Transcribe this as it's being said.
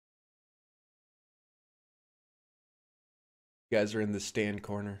You guys are in the stand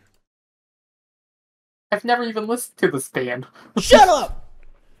corner. I've never even listened to the stand. Shut up!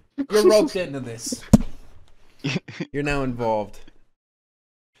 You're roped into this. You're now involved.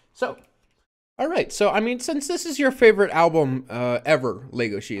 So, all right. So, I mean, since this is your favorite album ever,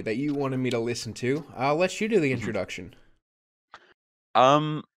 Legoshi, that you wanted me to listen to, I'll let you do the introduction.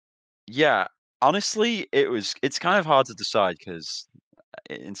 Um, yeah. Honestly, it's kind of hard to decide because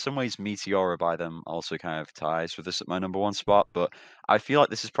in some ways Meteora by them also kind of ties with this at my number one spot, but I feel like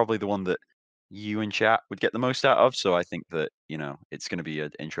this is probably the one that you and chat would get the most out of, so I think that, it's going to be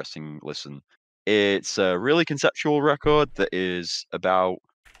an interesting listen. It's a really conceptual record that is about,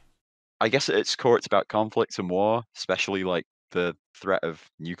 I guess at its core, it's about conflict and war, especially like the threat of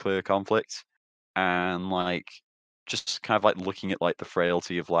nuclear conflict, and like just kind of like looking at like the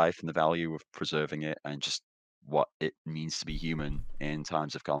frailty of life and the value of preserving it, and just what it means to be human in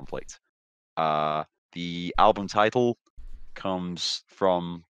times of conflict. Uh, the album title comes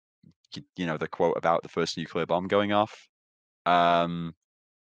from the quote about the first nuclear bomb going off. Um,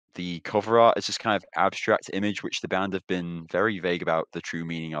 the cover art is just kind of abstract image, which the band have been very vague about the true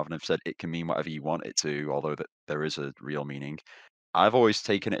meaning of, and have said it can mean whatever you want it to, although that there is a real meaning. I've always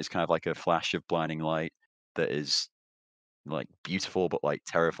taken it as kind of like a flash of blinding light that is like beautiful but like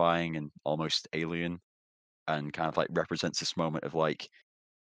terrifying and almost alien, and kind of like represents this moment of like,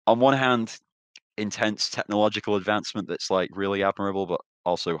 on one hand, intense technological advancement that's like really admirable, but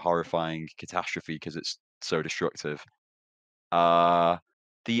also horrifying catastrophe because it's so destructive. Uh,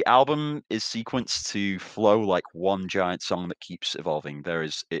 the album is sequenced to flow like one giant song that keeps evolving.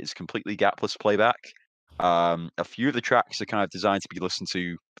 It is completely gapless playback. A few of the tracks are kind of designed to be listened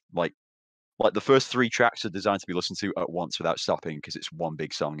to like the first three tracks are designed to be listened to at once without stopping because it's one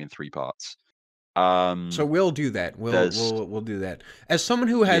big song in three parts. So we'll do that. There's We'll do that. As someone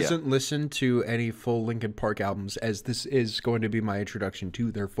who Yeah. hasn't listened to any full Linkin Park albums, as this is going to be my introduction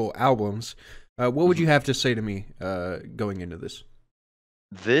to their full albums, what would you have to say to me going into this?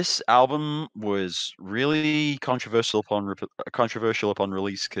 This album was really controversial upon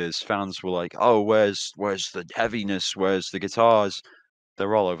release because fans were like, "Oh, where's the heaviness? Where's the guitars?"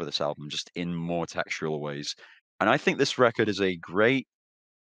 They're all over this album, just in more textural ways. And I think this record is a great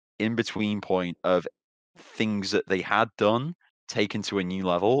in between point of things that they had done taken to a new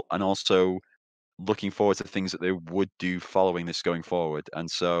level, and also looking forward to things that they would do following this going forward. And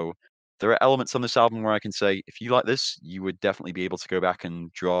so there are elements on this album where I can say, if you like this, you would definitely be able to go back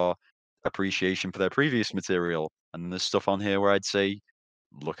and draw appreciation for their previous material. And then there's stuff on here where I'd say,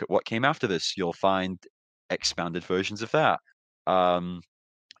 look at what came after this. You'll find expanded versions of that. Um,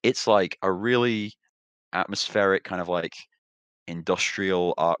 it's like a really atmospheric kind of like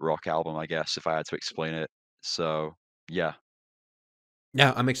industrial art rock album, I guess, if I had to explain it. So yeah.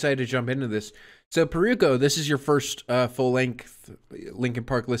 Yeah, I'm excited to jump into this. So, Paruko, this is your first full length Linkin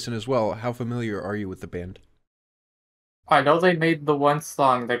Park listen as well. How familiar are you with the band? I know they made the one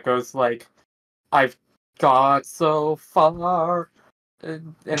song that goes like, I've got so far,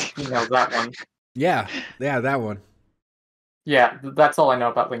 and that one. Yeah, that one. Yeah, that's all I know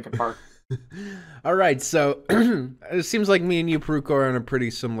about Linkin Park. All right, so it seems like me and you, Paruko, are in a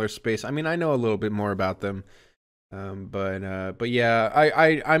pretty similar space. I mean, I know a little bit more about them, but yeah,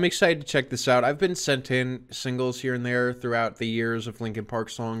 I'm excited to check this out. I've been sent in singles here and there throughout the years of Linkin Park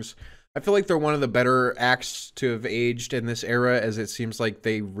songs. I feel like they're one of the better acts to have aged in this era, as it seems like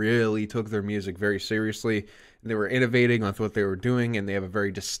they really took their music very seriously. They were innovating with what they were doing, and they have a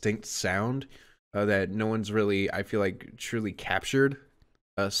very distinct sound that no one's really, I feel like, truly captured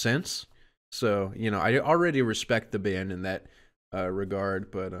since. So, I already respect the band in that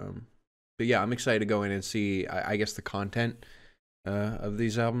regard, but yeah, I'm excited to go in and see, I guess, the content of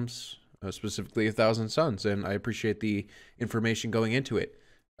these albums, specifically A Thousand Suns, and I appreciate the information going into it.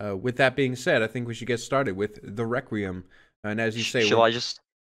 With that being said, I think we should get started with The Requiem. And as you say, Shall I just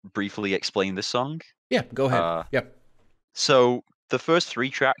briefly explain this song? Yeah, go ahead. Yep. So the first three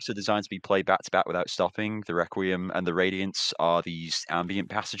tracks are designed to be played back to back without stopping. The Requiem and the Radiance are these ambient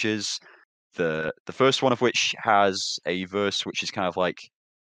passages. The first one of which has a verse which is kind of like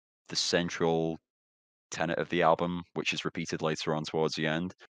the central tenet of the album, which is repeated later on towards the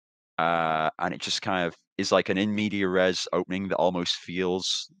end. And it just kind of is like an in media res opening that almost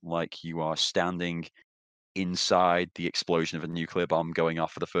feels like you are standing inside the explosion of a nuclear bomb going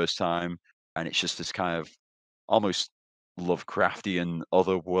off for the first time. And it's just this kind of almost Lovecraftian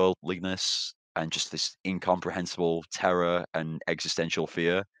otherworldliness and just this incomprehensible terror and existential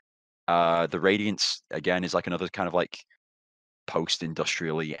fear. The Radiance, again, is like another kind of like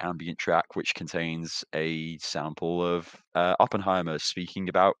post-industrially ambient track, which contains a sample of Oppenheimer speaking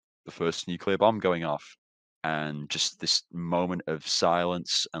about the first nuclear bomb going off. and just this moment of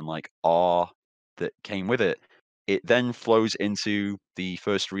silence and like awe that came with it. It then flows into the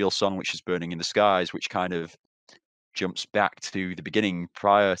first real song, which is Burning in the Skies, which kind of jumps back to the beginning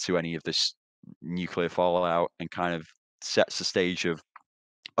prior to any of this nuclear fallout and kind of sets the stage of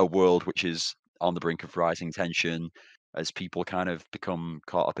a world which is on the brink of rising tension as people kind of become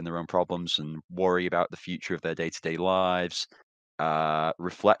caught up in their own problems and worry about the future of their day-to-day lives,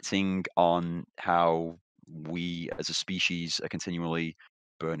 reflecting on how we as a species are continually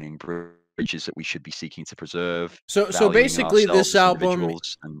burning bridges that we should be seeking to preserve, So valuing basically, ourselves this as album.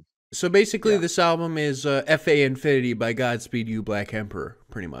 individuals. And So basically, yeah, this album is F.A. Infinity by Godspeed You Black Emperor,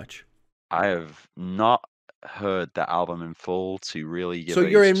 pretty much. I have not heard that album in full to really give So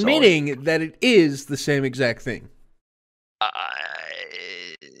you're a solid. admitting that it is the same exact thing.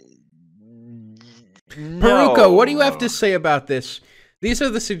 Paruko, what do you have to say about this? These are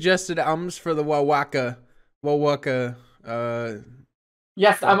the suggested albums for the Wawaka.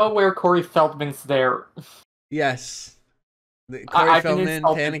 Yes, I'm aware Corey Feldman's there. Yes. Corey I've been Feldman,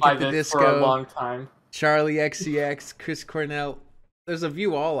 insulted Panic by at the this Disco, for a long time. Charlie XCX, Chris Cornell. There's a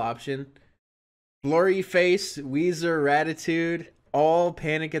view all option. Blurry Face, Weezer, Ratitude, all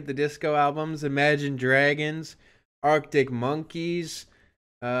Panic at the Disco albums, Imagine Dragons, Arctic Monkeys.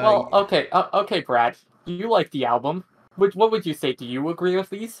 Well, okay, Brad. You like the album. What would you say? Do you agree with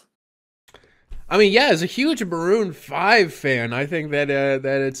these? I mean, yeah, as a huge Maroon 5 fan, I think that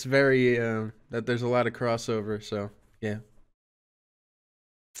that it's very that there's a lot of crossover. So yeah.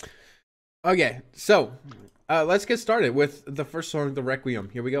 Okay, so let's get started with the first song, "The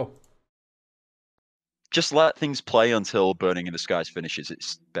Requiem." Here we go. Just let things play until Burning in the Skies finishes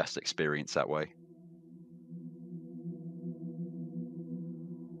its best experience that way.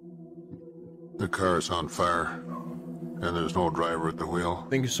 The car is on fire, and there's no driver at the wheel.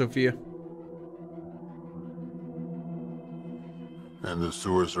 Thank you, Sophia. And the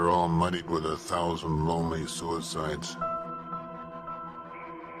sewers are all muddied with 1,000 lonely suicides.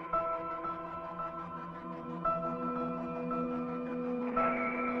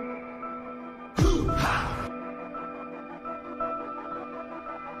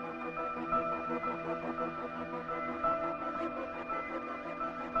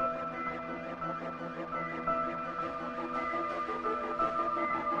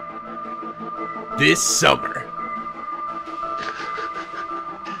 This summer.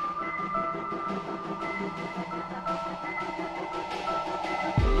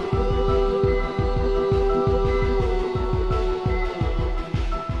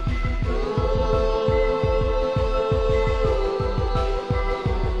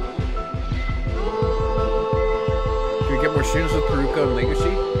 Can we get more streams with Paruko and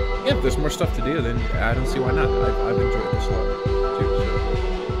Legoshi? Yeah, if there's more stuff to do, then I don't see why not. I've enjoyed this a lot too. So.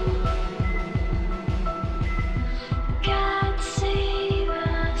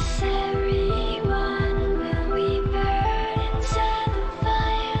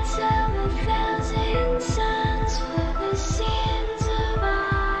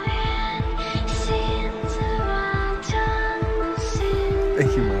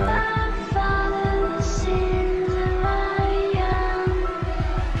 Thank you, Maya.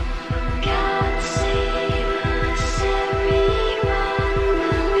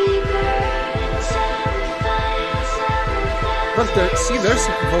 Look, there's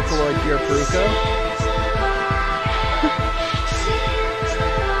some Vocaloid here, Paruko.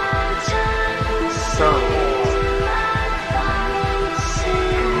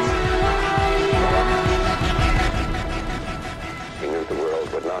 He knew the world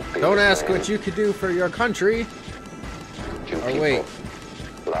would not be Don't the ask same. what you could do for your country. Few Oh, people wait.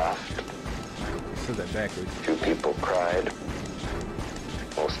 laughed. I said that backwards. Few people cried.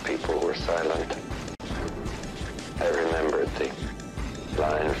 Most people were silent. I remembered the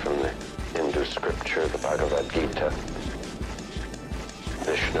line from the Hindu scripture, the Bhagavad Gita.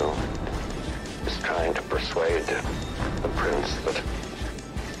 Vishnu is trying to persuade the prince that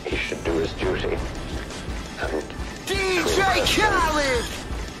he should do his duty. And DJ Khaled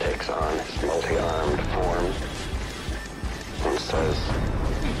takes on his multi-armed form and says,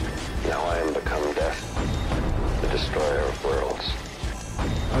 "Now I am become death, the destroyer of worlds."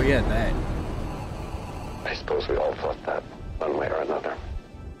 Oh yeah, that. I suppose we all thought that one way or another.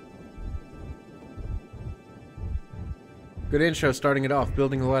 Good intro, starting it off,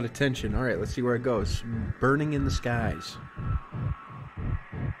 building a lot of tension. All right, let's see where it goes. Burning in the Skies.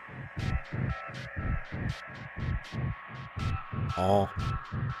 Oh.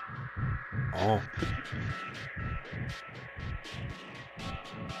 Oh.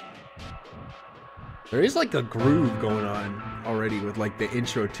 There is like a groove going on already with like the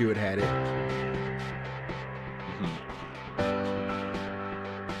intro to it had it.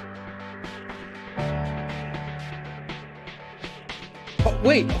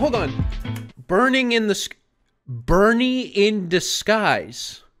 Wait, hold on. Burning in the Bernie in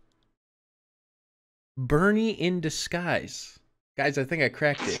disguise. Bernie in disguise. Guys, I think I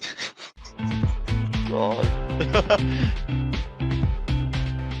cracked it. God.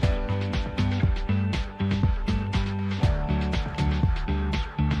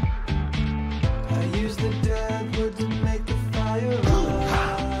 I use the dead wood to make the fire rise.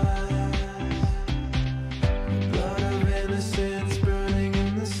 Blood of innocence burning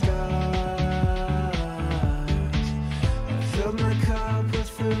in the skies. I filled my cup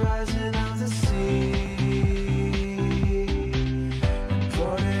with the rising of the sea. And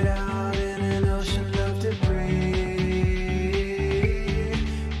poured it out in an ocean of debris.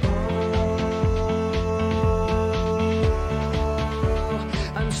 Oh,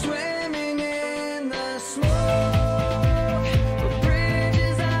 I'm swimming in the smoke of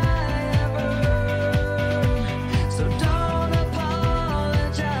bridges I have burned. So don't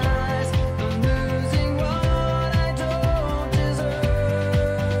apologize for losing what I don't deserve.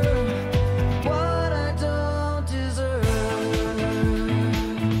 What I don't deserve.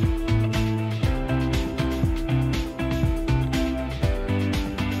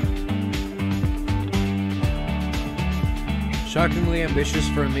 Shockingly ambitious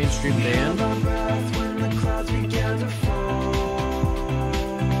for a mainstream band. My breath when the clouds began to fall.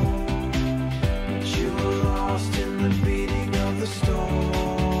 But you were lost in the beating of the storm.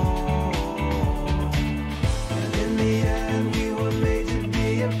 And in the end, we were made to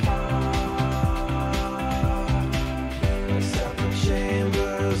be apart. Like separate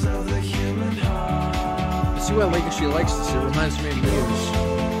chambers of the human heart. See why Legoshi likes this. It reminds me of Muse.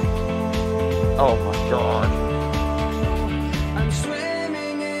 Oh my god. I'm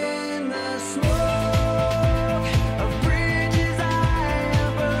swimming in the smoke of bridges I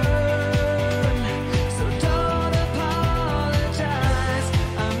have burned. So don't apologize.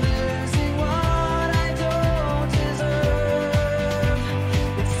 I'm losing what I don't deserve.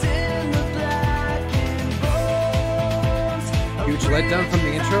 It's in the blackened bones of Huge letdown from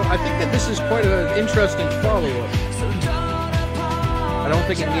the intro. I think that this is quite an interesting follow-up. So don't apologize. I don't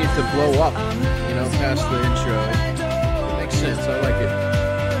think it needed to blow up, you know, past the intro. It makes sense. I like it.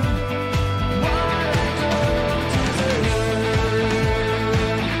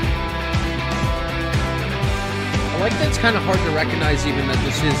 I like that it's kind of hard to recognize even that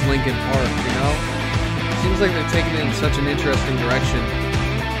this is Linkin Park, you know? Seems like they're taking it in such an interesting direction.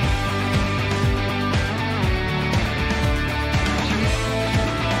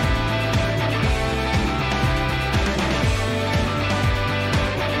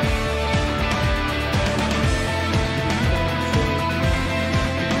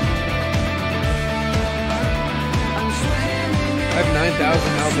 I have 9,000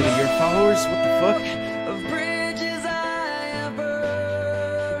 Hours of the Year followers? What the fuck? of bridges I have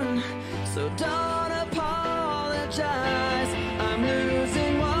burned. So don't apologize. I'm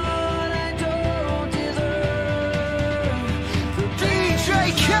losing what I don't deserve. The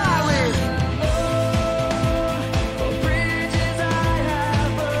DJ Khaled. For bridges I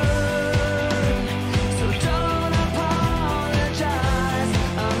have burned. So don't apologize.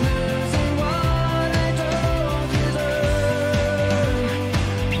 I'm losing what I don't deserve.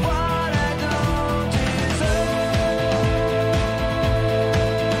 What I don't deserve.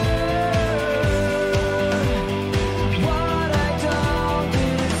 What I don't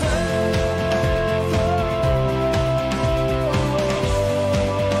deserve.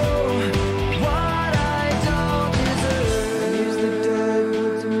 What I don't deserve. Use the dead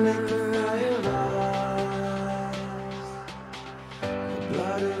wood to make the fire rise. The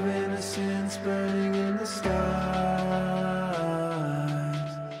blood of innocence burning in the skies.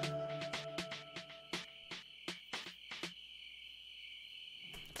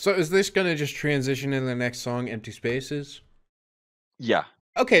 So is this gonna just transition in the next song, Empty Spaces? Yeah.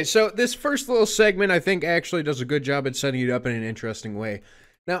 Okay, so this first little segment I think actually does a good job at setting it up in an interesting way.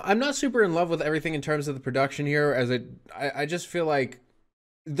 Now, I'm not super in love with everything in terms of the production here, as I just feel like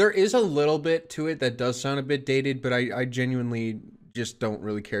there is a little bit to it that does sound a bit dated, but I genuinely just don't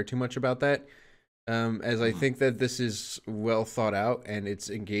really care too much about that. As I think that this is well thought out and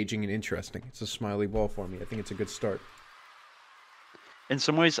it's engaging and interesting. It's a smiley ball for me. I think it's a good start. In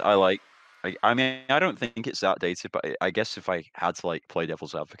some ways, I mean, I don't think it's that dated, but I guess if I had to like play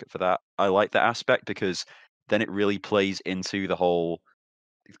devil's advocate for that, I like that aspect because then it really plays into the whole.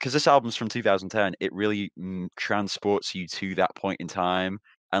 Because this album's from 2010, it really transports you to that point in time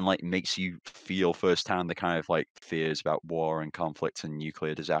and like makes you feel firsthand the kind of like fears about war and conflict and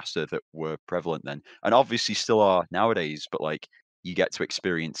nuclear disaster that were prevalent then, and obviously still are nowadays. But like you get to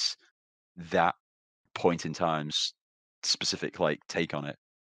experience that point in times specific like take on it.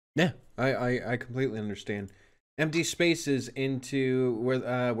 Yeah, I completely understand. Empty spaces into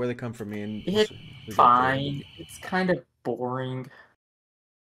where they come from, me and It's fine. It's kind of boring.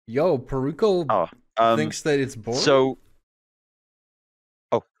 Yo, Paruko Oh, thinks that it's boring. so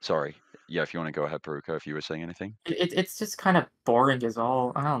oh, sorry. Yeah, if you want to go ahead, Paruko, if you were saying anything. It's just kind of boring is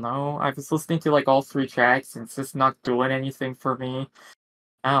all. I don't know. I was listening to like all 3 tracks and it's just not doing anything for me.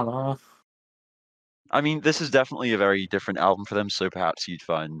 I don't know. I mean, this is definitely a very different album for them, so perhaps you'd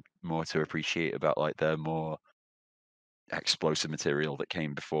find more to appreciate about like their more explosive material that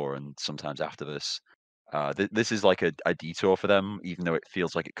came before and sometimes after this. This is like a detour for them, even though it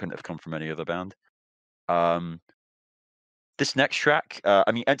feels like it couldn't have come from any other band. This next track,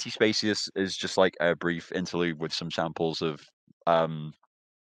 I mean, Empty Spaces is just like a brief interlude with some samples of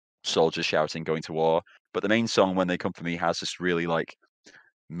soldiers shouting going to war. But the main song, When They Come For Me, has this really like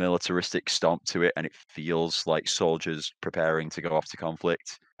militaristic stomp to it, and it feels like soldiers preparing to go off to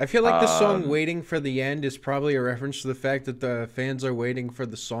conflict. I feel like the song Waiting for the End is probably a reference to the fact that the fans are waiting for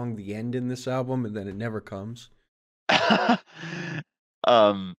the song The End in this album, and then it never comes.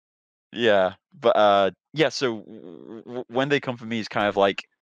 Yeah, but yeah, so When They Come For Me is kind of like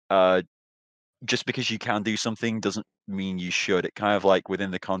just because you can do something doesn't mean you should. It kind of like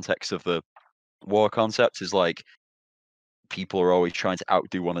within the context of the war concept is like people are always trying to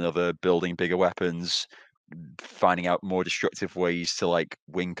outdo one another, building bigger weapons, finding out more destructive ways to like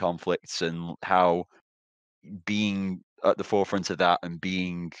win conflicts, and how being at the forefront of that and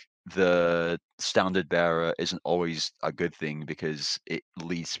being the standard bearer isn't always a good thing, because it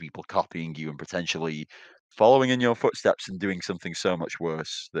leads to people copying you and potentially following in your footsteps and doing something so much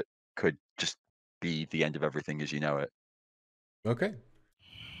worse that could just be the end of everything as you know it. Okay.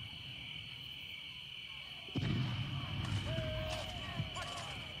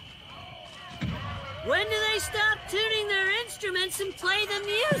 When do they stop tuning their instruments and play the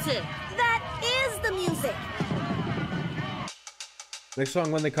music? That is the music. Next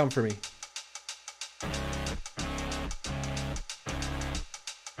song, When They Come For Me.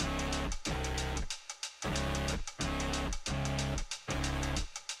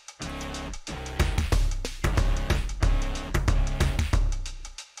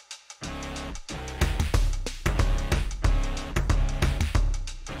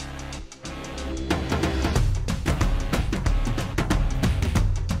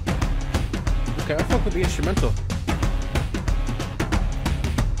 Okay, I fuck with the instrumental.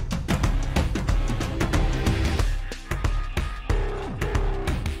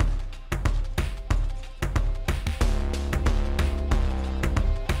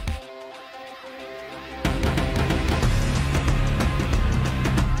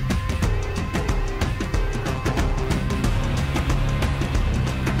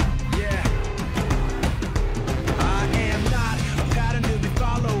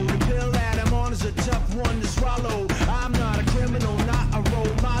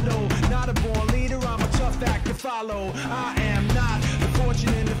 I am not the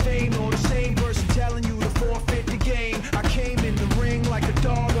fortune and the fame, or the same person telling you to forfeit the game. I came in the ring like a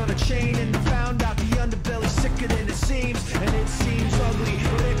dog on a chain, and found out the underbelly sicker than it seems. And it seems ugly,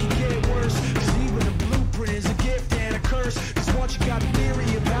 but it can get worse, cause even a blueprint is a gift and a curse. Cause once you got a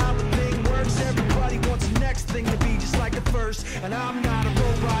theory of how the thing works, everybody wants the next thing to be just like the first. And I'm not a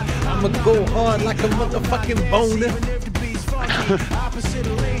robot, I'ma go hard like a motherfucking boner. even if the beat's funky. Opposite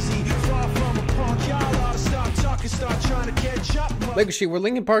of lazy, far from a punk. Y'all ought to stop talking, start trying to catch up. Legoshi, were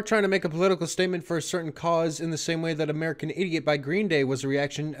Linkin Park trying to make a political statement for a certain cause in the same way that American Idiot by Green Day was a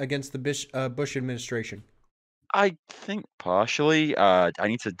reaction against the Bush administration? I think partially. I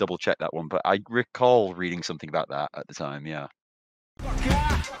need to double check that one, but I recall reading something about that at the time, yeah.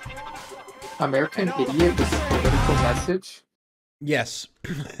 American Idiot is a political message? Yes.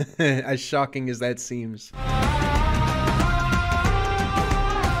 As shocking as that seems.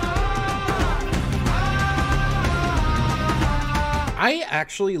 I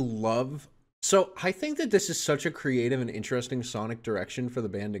actually love... So, I think that this is such a creative and interesting sonic direction for the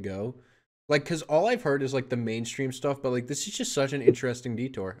band to go. Like, because all I've heard is, like, the mainstream stuff, but, like, this is just such an interesting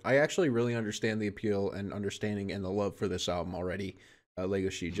detour. I actually really understand the appeal and understanding and the love for this album already,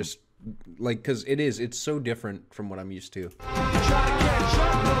 Legoshi. Just, like, because it's so different from what I'm used to.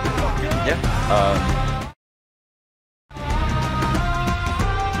 Yeah.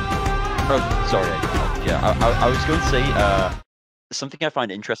 Oh, sorry. Yeah, I was going to say, something I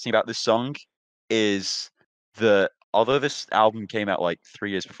find interesting about this song is that although this album came out like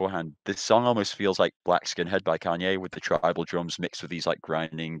 3 years beforehand, this song almost feels like Black Skinhead by Kanye, with the tribal drums mixed with these like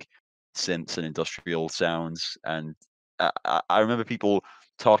grinding synths and industrial sounds. And I remember people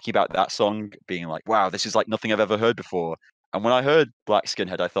talking about that song, being like, "Wow, this is like nothing I've ever heard before." And when I heard Black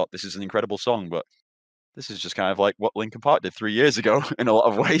Skinhead, I thought this is an incredible song, but this is just kind of like what Linkin Park did 3 years ago in a lot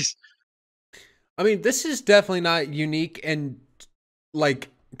of ways. I mean, this is definitely not unique, and like,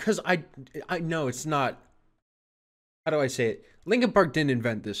 because I know it's not. How do I say it? Linkin Park didn't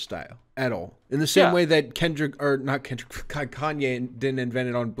invent this style at all. In the same way that Kanye didn't invent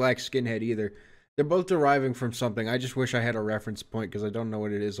it on Black Skinhead either. They're both deriving from something. I just wish I had a reference point because I don't know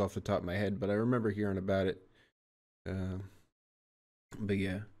what it is off the top of my head, but I remember hearing about it. But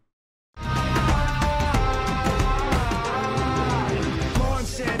yeah.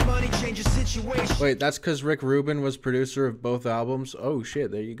 Wait, that's because Rick Rubin was producer of both albums? Oh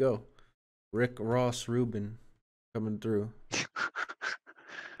shit, there you go. Rick Ross Rubin coming through.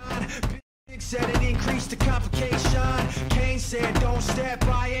 Said it increased the complication. Kane said don't step,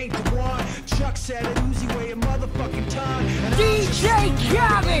 I ain't the one. Chuck said it Uzi weigh a motherfucking ton. DJ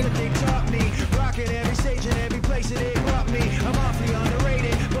Khaled! They taught me, rocking every stage and every place that they brought me. I'm awfully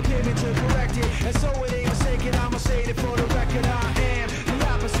underrated, but pivot to correct it. And so it ain't mistaken, I'ma say it for the record. I am the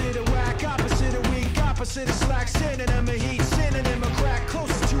opposite of whack, opposite of weak, opposite of slack, synonym of heat, synonym of crack,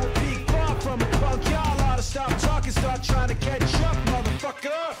 closest to a peak, far from a punk. Y'all ought to stop talking, start trying to catch up,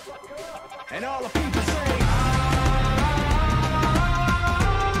 motherfucker. And all the people say,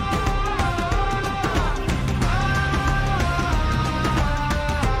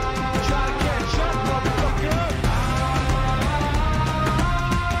 try to catch up, motherfucker.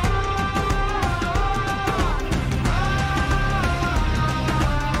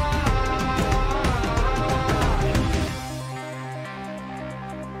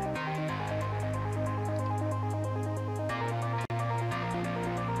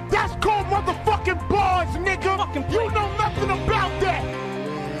 That's called motherfucking bars, nigga. You know nothing about that.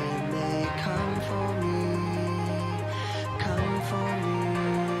 Come for me,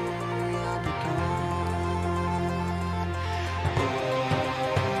 I'll be gone.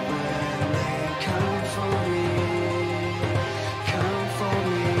 When they come for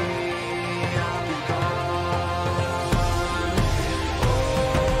me, I'll be gone.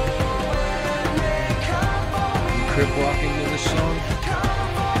 When they come for me, Crip walking to this song.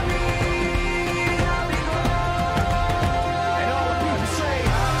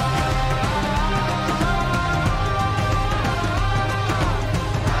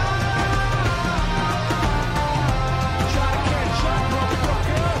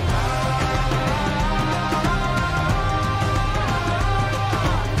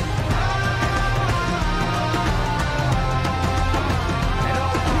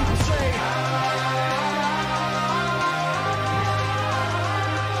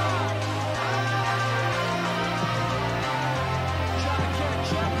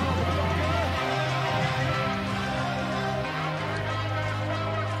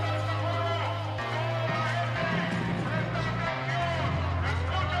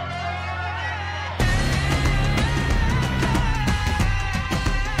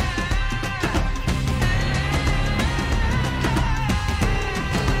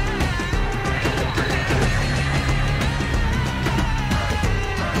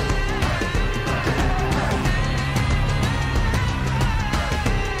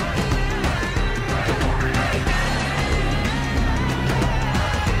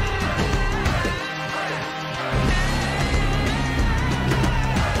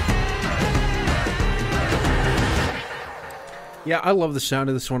 Yeah, I love the sound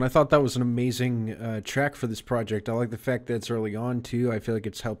of this one. I thought that was an amazing track for this project. I like the fact that it's early on, too. I feel like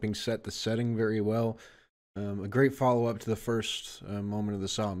it's helping set the setting very well. A great follow-up to the first moment of the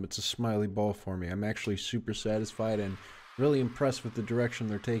song. It's a smiley ball for me. I'm actually super satisfied and really impressed with the direction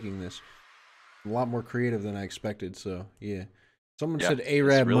they're taking this. A lot more creative than I expected, so, yeah. Someone said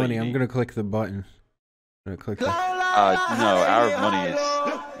Arab really money. unique. I'm going to click the button. I'm going to click the... No, Arab money is...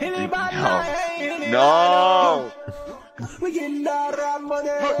 No! We getting Arab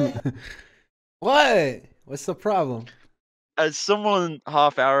money. What? What's the problem? As someone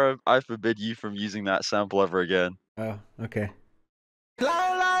half Arab, I forbid you from using that sample ever again. Oh, okay.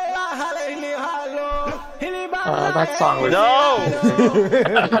 That song was... No!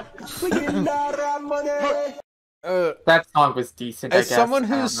 That song was decent, As I guess.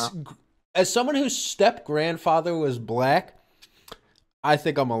 someone whose step grandfather was black, I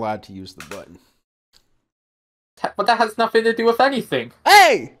think I'm allowed to use the button. But that has nothing to do with anything.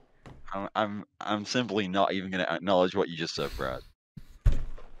 Hey! I'm simply not even going to acknowledge what you just said, Brad.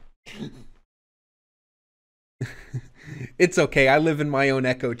 It's okay. I live in my own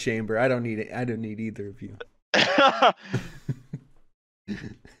echo chamber. I don't need it. I don't need either of you.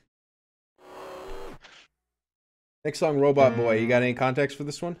 Next song, Robot Boy. You got any context for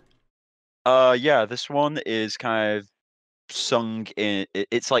this one? Yeah, this one is kind of sung in.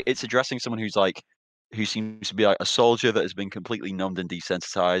 It's like it's addressing someone who seems to be like a soldier that has been completely numbed and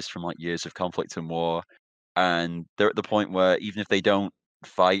desensitized from like years of conflict and war, and they're at the point where even if they don't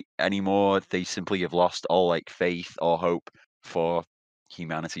fight anymore, they simply have lost all like faith or hope for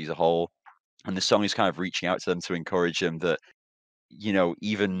humanity as a whole. And the song is kind of reaching out to them to encourage them that,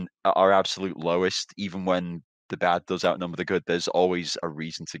 even at our absolute lowest, even when the bad does outnumber the good, there's always a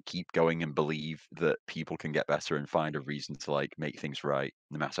reason to keep going and believe that people can get better and find a reason to like make things right,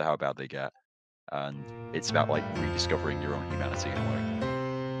 no matter how bad they get. And it's about like rediscovering your own humanity in a way.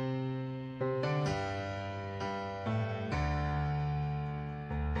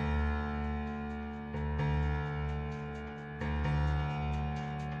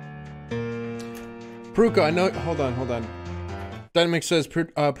 Paruko, I know. Hold on. Dynamic says,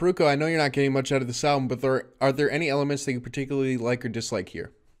 Paruko, I know you're not getting much out of this album, but are there any elements that you particularly like or dislike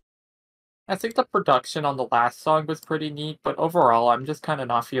here? I think the production on the last song was pretty neat, but overall, I'm just kind of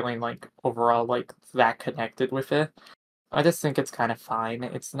not feeling like that connected with it. I just think it's kind of fine.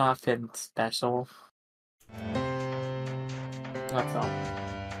 It's nothing special. That's all.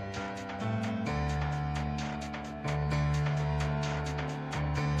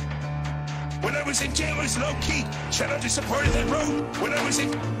 When I was in jail, I was low key. Shadow disappointed that road. When I was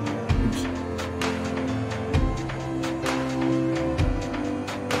in.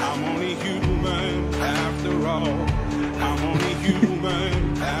 I'm only human after all. I'm only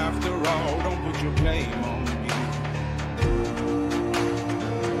human after all. Don't put your blame on me.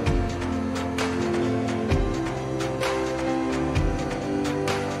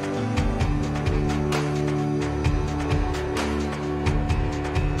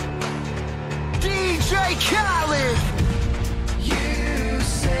 Khaled! You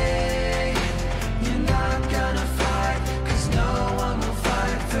say you're not gonna fight, 'cause no one will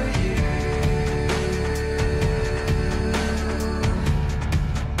fight for you.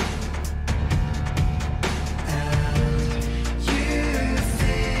 And you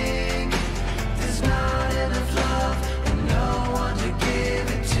think there's not enough love and no one to give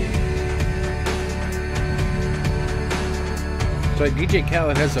it to. So DJ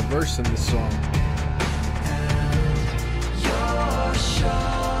Khaled has a verse in this song.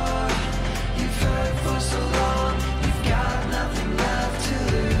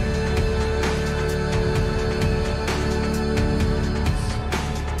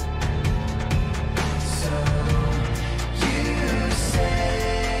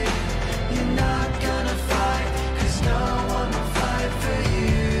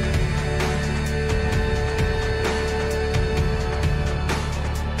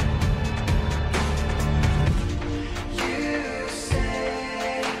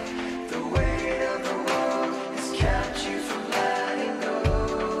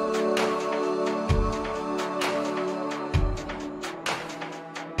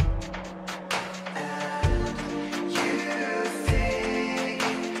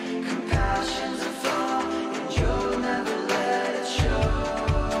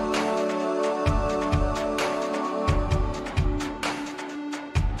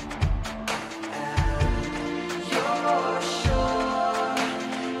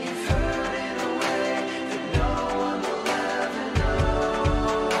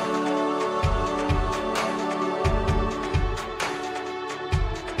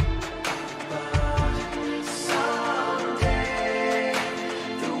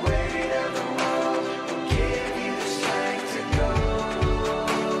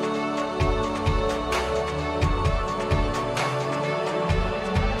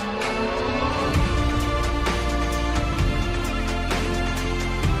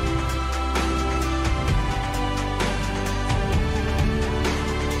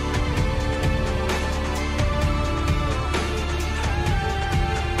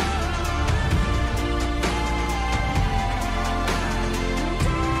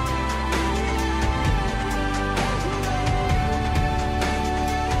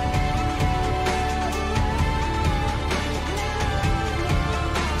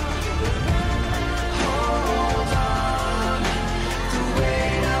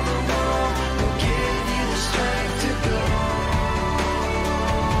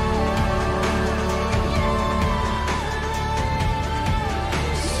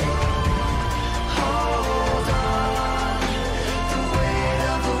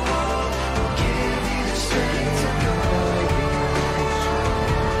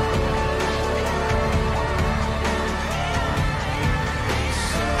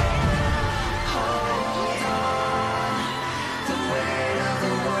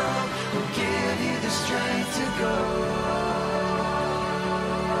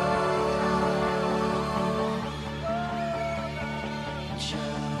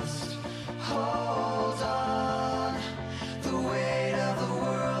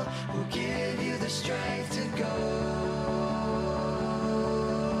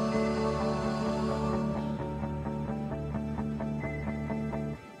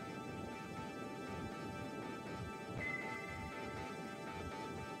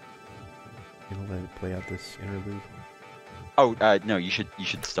 gonna let it play out this interlude. Oh, no, you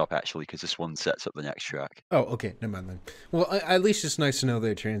should stop actually, because this one sets up the next track. Oh, okay, never mind then. Well, at least it's nice to know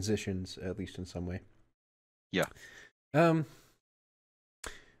their transitions, at least in some way. Yeah. I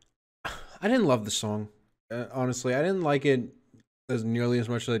didn't love the song. Honestly, I didn't like it as nearly as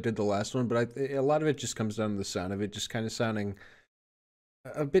much as I did the last one, but a lot of it just comes down to the sound of it just kind of sounding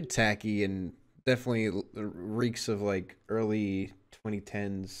a bit tacky and definitely reeks of like early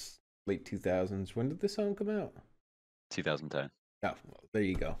 2010s, late 2000s. When did this song come out? 2010. Oh, well, there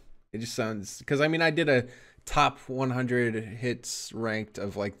you go. It just sounds, because I mean, I did a top 100 hits ranked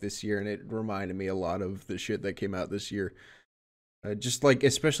of like this year, and it reminded me a lot of the shit that came out this year. Just like,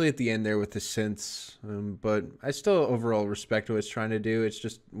 especially at the end there with the synths. But I still overall respect what it's trying to do. It's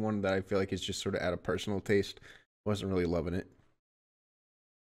just one that I feel like is just sort of out of personal taste. Wasn't really loving it.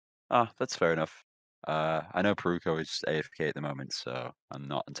 Ah, that's fair enough. I know Paruko is AFK at the moment, so I'm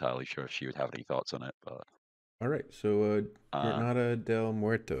not entirely sure if she would have any thoughts on it, but... All right, so Jornada del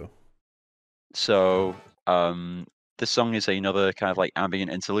Muerto. So, this song is another kind of like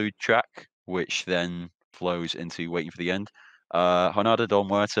ambient interlude track, which then flows into Waiting for the End. Jornada del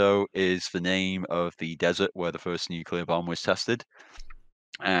Muerto is the name of the desert where the first nuclear bomb was tested,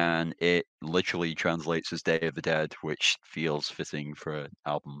 and it literally translates as Day of the Dead, which feels fitting for an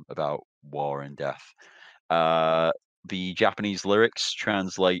album about war and death. The Japanese lyrics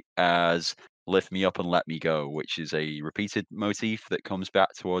translate as Lift Me Up and Let Me Go, which is a repeated motif that comes back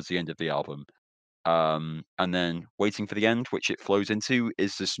towards the end of the album. And then Waiting for the End, which it flows into,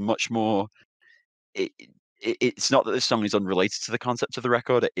 is this much more... It's not that this song is unrelated to the concept of the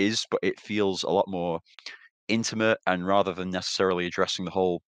record, it is, but it feels a lot more intimate, and rather than necessarily addressing the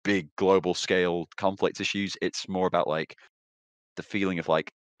whole big global scale conflict issues, it's more about like the feeling of like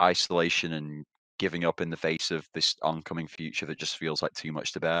isolation and giving up in the face of this oncoming future that just feels like too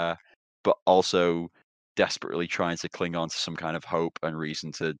much to bear, but also desperately trying to cling on to some kind of hope and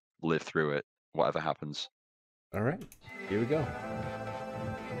reason to live through it, whatever happens. All right, here we go.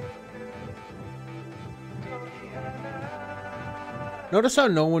 Notice how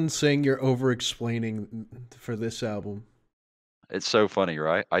no one's saying you're over-explaining for this album. It's so funny,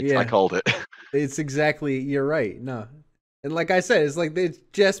 right? I called it. It's exactly, you're right. No. And like I said, it's like it's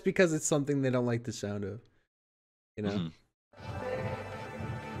just because it's something they don't like the sound of. You know? Mm-hmm.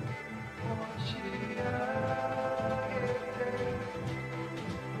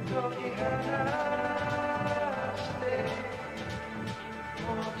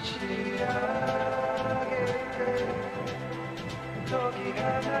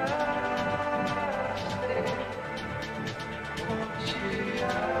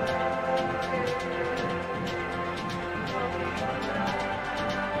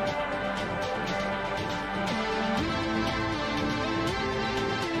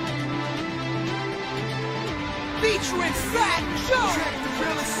 Featuring Fat Joe,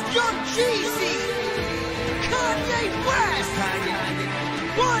 Young Jeezy, Kanye West,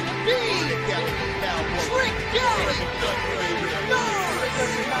 Bun B, Trick Daddy,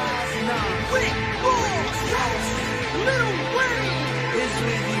 Nas, Rick Ross, Lil Wayne,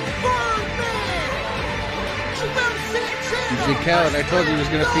 Birdman, Jamel Santana. DJ Khaled, I told you he was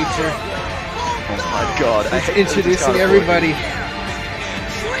going to feature. Oh my god. It's introducing everybody.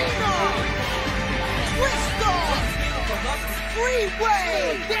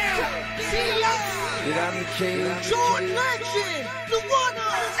 Freeway, John Legend, the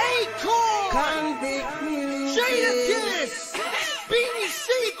Runner, Acorn, Jadakiss, Beanie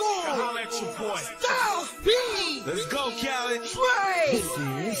Siegel, Styles P, let's go, Khaled, Trey.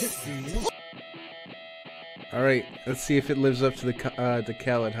 All right, let's see if it lives up to the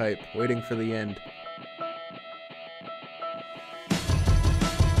Khaled hype. Waiting for the End.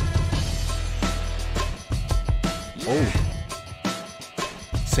 Oh.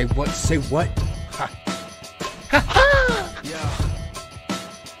 Say what? Say what? Ha. Ha ha!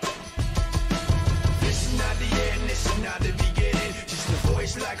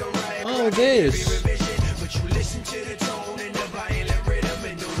 Oh, it is. But you listen to the tone and the violent rhythm,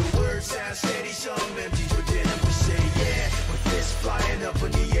 and though the words sound steady, some empties within them. We say yeah, with fists flying up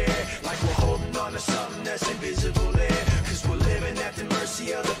in the air, like we're holding on to something that's invisible there. Cause we're living at the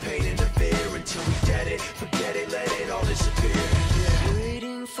mercy of the pain and the fear, until we get it, forget it, let it all disappear.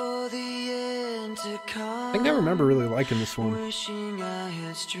 Waiting for the end to come. I think I remember really liking this one. It's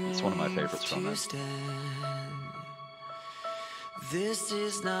one of my favorites from it. This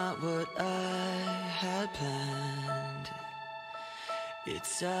is not what I had planned.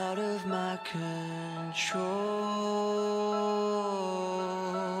 It's out of my control.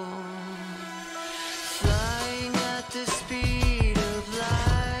 Flying at the speed of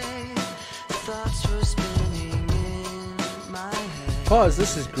light, Pause,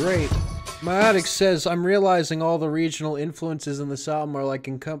 this is great. My addict says, I'm realizing all the regional influences in this album are like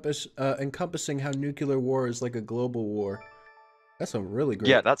encompassing how nuclear war is like a global war. That's a really great...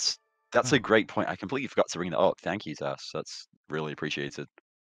 Yeah, that's a great point. I completely forgot to bring that up. Thank you, Tess. That's really appreciated.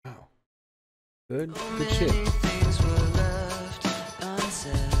 Wow. Good shit.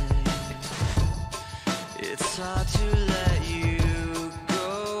 It's hard to let you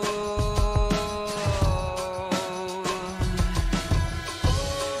go.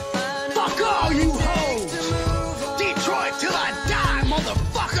 Fuck all you hoes! Detroit till I die,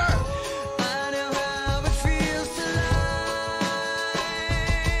 motherfucker! I know how it feels to lie.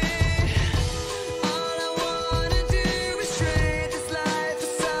 All I wanna do is trade this life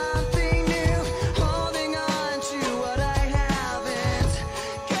for something new, holding on to what I haven't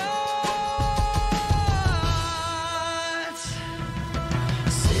got.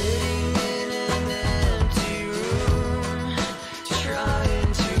 Sitting in an empty room,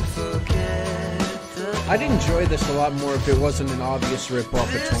 trying to forget the I'd enjoy this a lot more if it wasn't an obvious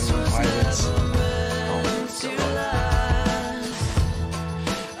rip-off of 21 Pilots.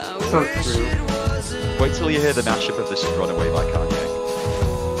 So true. Wait till you hear the mashup of this and Runaway by Kanye.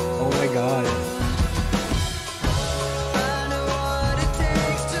 Oh my god. I know what it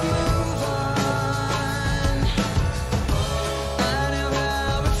takes to move on. I know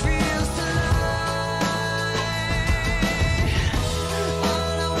how it feels to lie.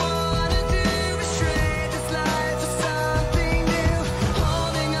 All I wanna do is trade this life for something new,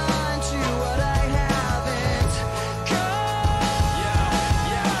 holding on to what I haven't got.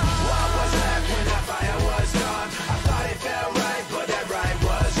 What was left when that fire was gone? I thought it felt right, but that right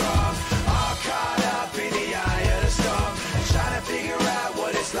was wrong. All caught up in the eye of the storm, and trying to figure out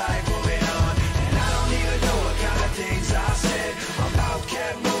what it's like moving on. And I don't even know what kind of things I said. My mouth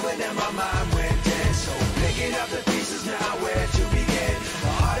kept moving and my mind went dead. So picking up the pieces now, where to begin?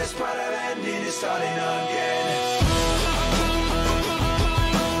 The hardest part of ending is starting again.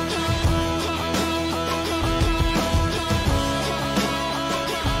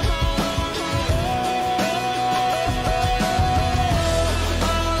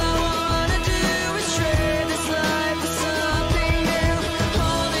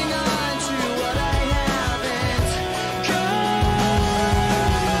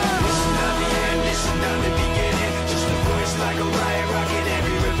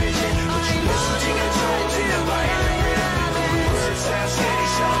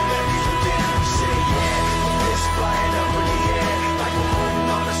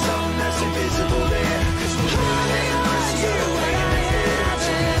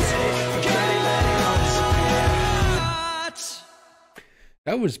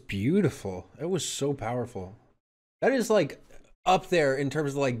 That was beautiful. It was so powerful. That is like up there in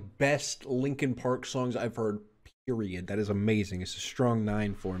terms of like best Linkin Park songs I've heard, period. That is amazing. It's a strong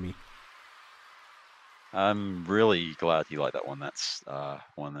 9 for me. I'm really glad you like that one. That's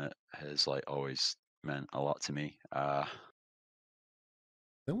one that has like always meant a lot to me. That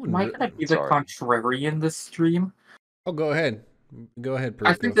one Am I re- gonna be the Sorry. contrarian this stream? Oh, go ahead. Go ahead,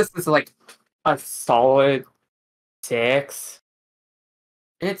 I Paruko. think this is like a solid 6.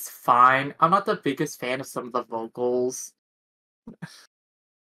 It's fine. I'm not the biggest fan of some of the vocals.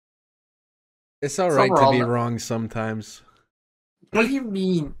 It's all So right to overall, be no- wrong sometimes. What do you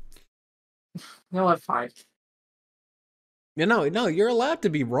mean? You know what? Fine. No, you're allowed to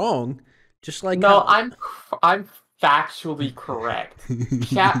be wrong. Just like No, how- I'm factually correct.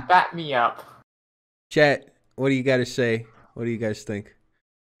 Chat, back me up. Chat, what do you got to say? What do you guys think?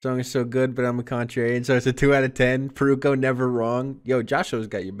 Song is so good, but I'm a contrarian, so it's a 2 out of 10. Paruko never wrong. Yo, Joshua's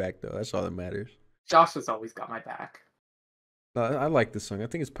got your back though. That's all that matters. Josh has always got my back. I like this song. I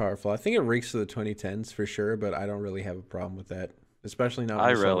think it's powerful. I think it reeks to the 2010s for sure, but I don't really have a problem with that, especially not when I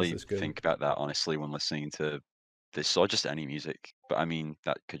the song is rarely this good. think about that honestly when listening to this or just any music. But I mean,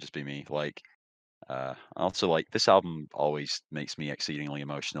 that could just be me. Like, also like this album always makes me exceedingly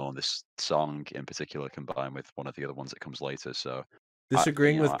emotional, and this song in particular combined with one of the other ones that comes later. So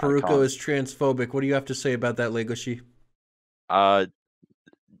Disagreeing you know, with I Paruko can't- is transphobic. What do you have to say about that, Legoshi? uh,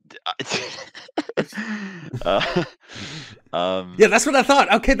 Yeah, that's what I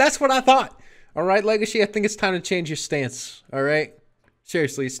thought. Okay, that's what I thought. All right, Legacy, I think it's time to change your stance. All right,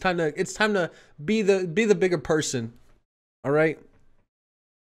 seriously, it's time to be the bigger person. All right.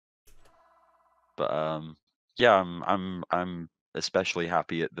 But yeah, I'm especially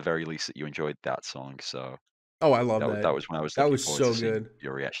happy at the very least that you enjoyed that song. So Oh, I love that. that was when I was That looking was forward so to seeing good.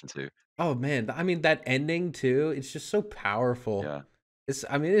 your reaction to. Oh man, I mean that ending too. It's just so powerful. Yeah.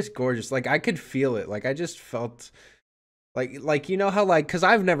 It's gorgeous. Like I could feel it. Like I just felt Like you know how like, because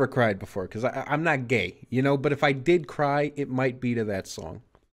I've never cried before, because I'm not gay, you know. But if I did cry, it might be to that song.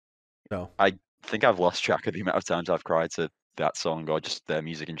 So I think I've lost track of the amount of times I've cried to that song or just their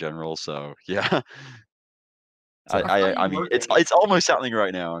music in general. So yeah, I mean, it's almost happening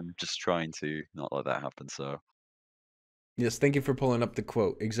right now. I'm just trying to not let that happen. So yes, thank you for pulling up the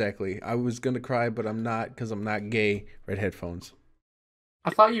quote. Exactly. I was gonna cry, but I'm not because I'm not gay. Red headphones. I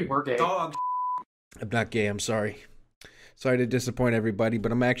thought you were gay. I'm not gay. I'm sorry. Sorry to disappoint everybody,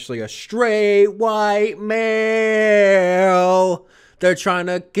 but I'm actually a straight white male. They're trying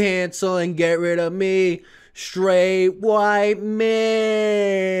to cancel and get rid of me. Straight white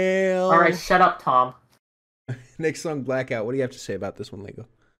male. All right, shut up, Tom. Next song, Blackout. What do you have to say about this one, Lego?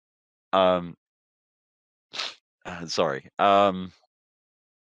 Sorry.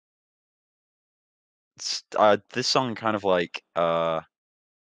 This song kind of like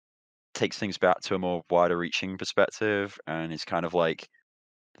takes things back to a more wider reaching perspective, and it's kind of like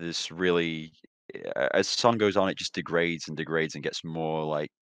this really, as the song goes on, it just degrades and degrades and gets more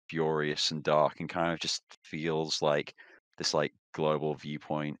like furious and dark, and kind of just feels like this like global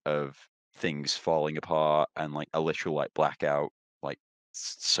viewpoint of things falling apart and like a literal like blackout, like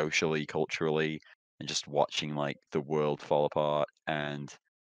socially, culturally, and just watching like the world fall apart and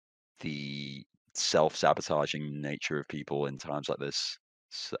the self-sabotaging nature of people in times like this.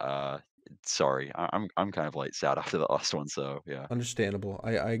 Sorry, I'm kind of like sad after the last one, so yeah. Understandable.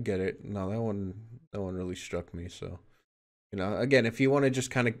 I get it. No, that one really struck me. So, you know, again, if you want to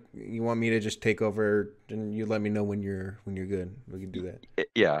just kind of, you want me to just take over, then you let me know when you're good. We can do that.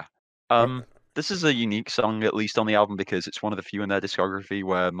 Yeah. This is a unique song, at least on the album, because it's one of the few in their discography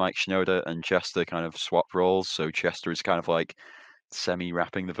where Mike Shinoda and Chester kind of swap roles. So Chester is kind of like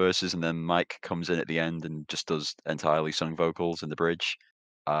semi-rapping the verses, and then Mike comes in at the end and just does entirely sung vocals in the bridge.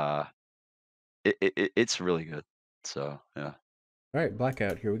 It's really good. So yeah. All right,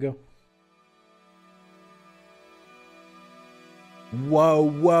 Blackout. Here we go. Whoa,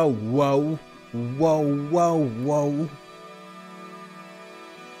 whoa, whoa, whoa, whoa, whoa.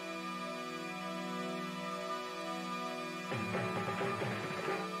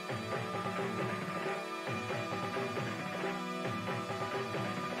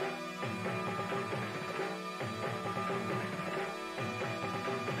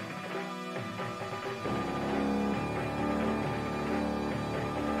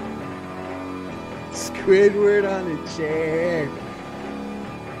 Squidward on a chair.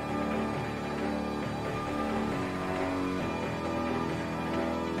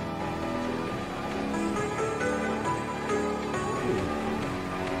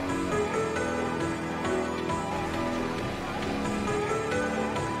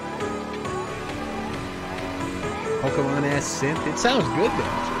 Pokemon ass synth. It sounds good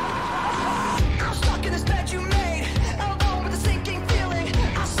though.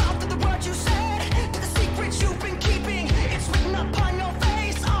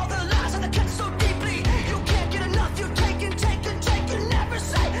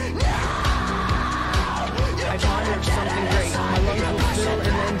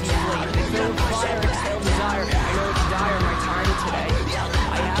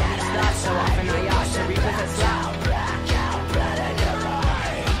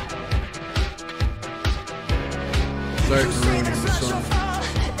 Sorry for ruining the song.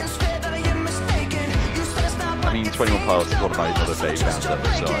 I mean, 21 Pilots is one of my other favorite bands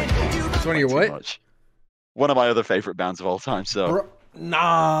ever, so I can't. It's one of your what? Much. One of my other favorite bands of all time, so. Bro,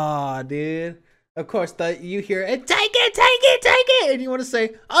 nah, dude. Of course, you hear it, take it, take it, take it, and you want to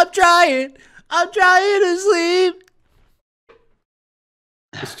say, I'm trying to sleep.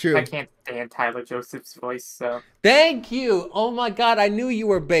 It's true. I can't stand Tyler Joseph's voice, so. Thank you. Oh my God, I knew you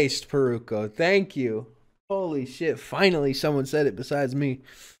were based, Paruko. Thank you. Holy shit, finally someone said it besides me.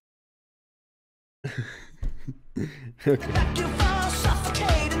 Okay.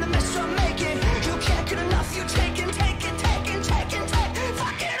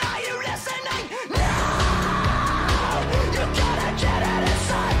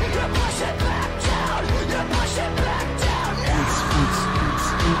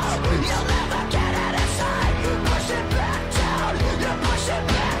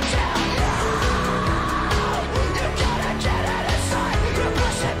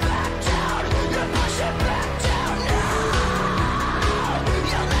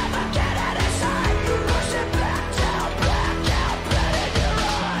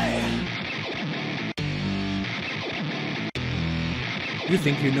 You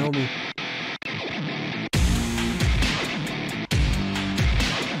think you know me.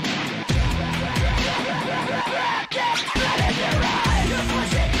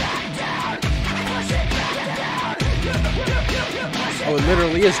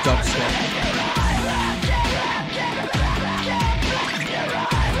 literally is dubstep.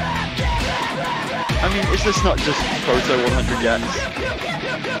 I mean, is this not just Proto 100 Gex?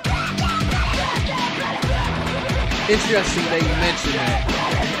 Interesting that you mentioned that.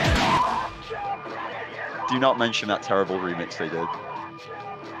 Do not mention that terrible remix they did.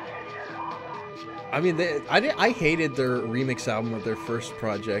 I mean, I hated their remix album of their first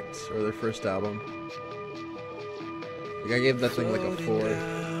project, or their first album. Like, I gave that thing like a 4.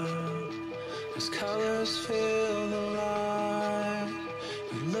 As colors fill the light,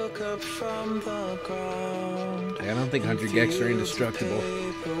 we look up from the ground. I don't think 100 Gex are indestructible.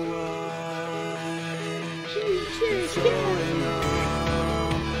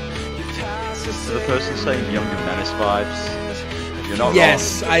 For the person saying Younger Menace vibes, you're not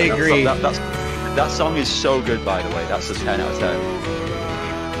yes, wrong. I agree. That song is so good, by the way. That's a 10 out of 10.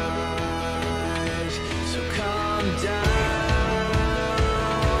 So calm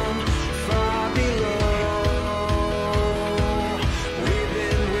down, far below. We've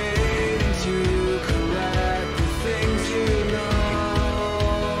been waiting to correct the things you know.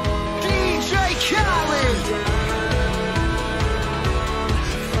 DJ Khaled!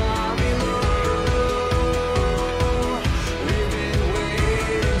 Far below. We've been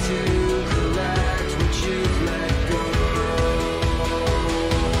waiting to correct what you've let go.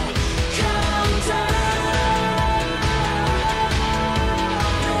 Calm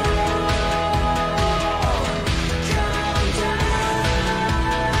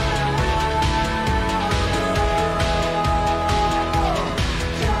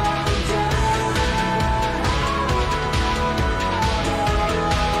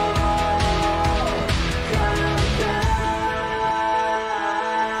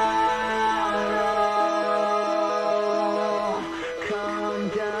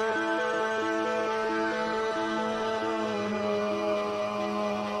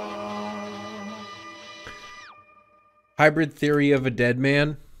Hybrid theory of a dead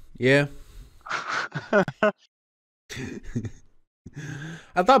man. Yeah. I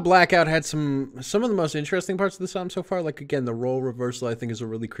thought Blackout had some of the most interesting parts of the song so far. Like, again, the role reversal I think is a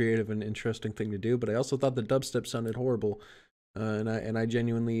really creative and interesting thing to do. But I also thought the dubstep sounded horrible, and I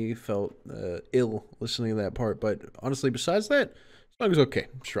genuinely felt ill listening to that part. But honestly, besides that, the song is okay.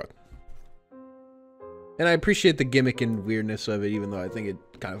 Shrug. And I appreciate the gimmick and weirdness of it, even though I think it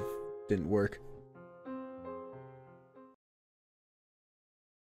kind of didn't work.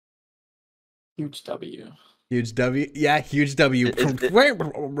 Huge W. Huge W. Yeah, huge W.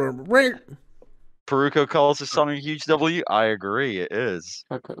 Paruko calls this song a huge W. I agree, it is.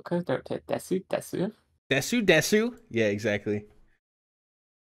 Desu. Desu? Yeah, exactly.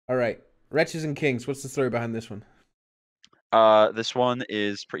 All right. Wretches and Kings, what's the story behind this one? This one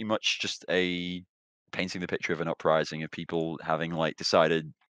is pretty much just a painting the picture of an uprising of people having like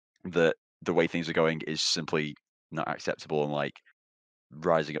decided that the way things are going is simply not acceptable and like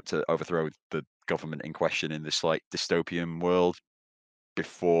rising up to overthrow the government in question in this like dystopian world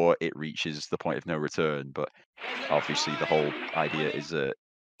before it reaches the point of no return. But obviously the whole idea is that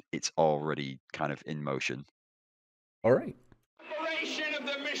it's already kind of in motion. All right. Operation of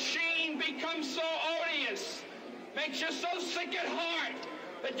the machine becomes so odious, makes you so sick at heart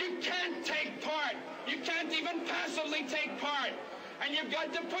that you can't take part. You can't even passively take part. And you've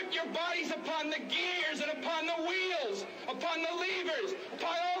got to put your bodies upon the gears and upon the wheels, upon the levers,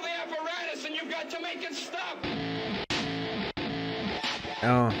 upon all the apparatus, and you've got to make it stop.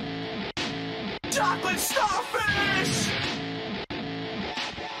 Oh. Chocolate starfish!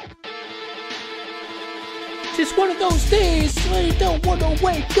 Just one of those days when you don't want to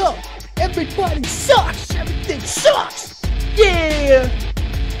wake up. Everybody sucks. Everything sucks. Yeah.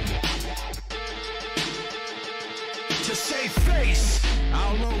 To save face,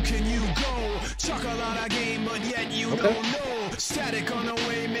 how low can you go? Chuck a lot of game, but yet you don't know. Static on the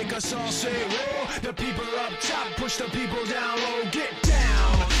way, make us all say whoa. The people up top, push the people down low. Get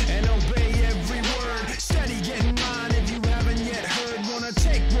down and obey every word. Steady getting mine if you haven't yet heard. Wanna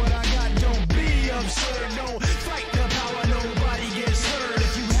take what I got, don't be absurd. Don't fight the power, nobody gets hurt.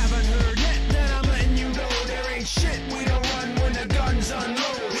 If you haven't heard yet, then I'm letting you know there ain't shit. We don't run when the guns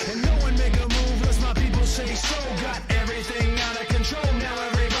unload. And no one make a move unless my people say so. Got everything out of control, now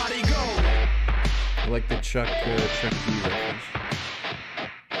everybody go. I like the Chuck D reference.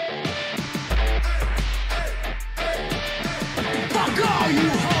 Fuck all you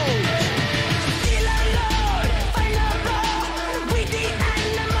hoes! We the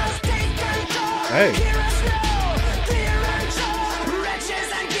animals take control. Hey. Hear us now, clear and show.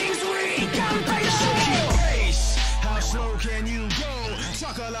 Wretches and kings, we come by the show. Pace, how slow can you go?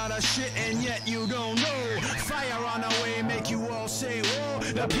 Talk a lot of shit and yet you don't know. Fire on the way, make you all say whoa.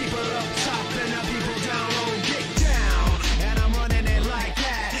 The people up top and the people down low get down. And I'm running it like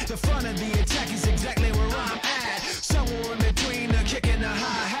that. The front of the attack is exactly where I'm at. Somewhere in between the kick and the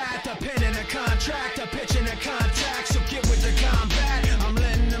hi-hat, the pin and the contract, the pitch and the contact. So get with the combat. I'm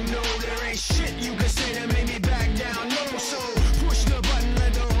letting them know there ain't shit you can say to make me back down low. So push the button,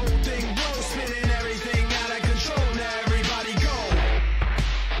 let the whole thing blow. Spinning everything out of control. Now everybody go.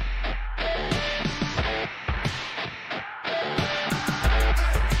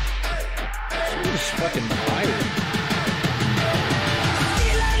 Who's fucking tired?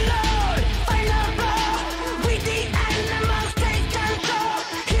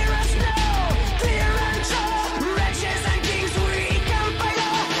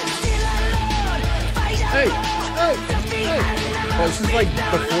 Hey, hey, hey. Oh, this is like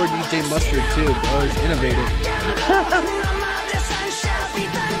before DJ Mustard too. Oh, it's innovative.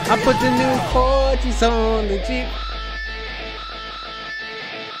 I put the new 40s on the Jeep.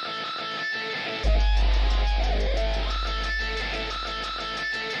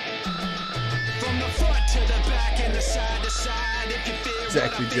 From the front to the back and the side to side. If you feel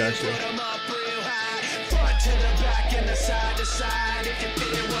Exactly, what I feel, Joshua. put 'em up real high. Front to the back and the side to side. If you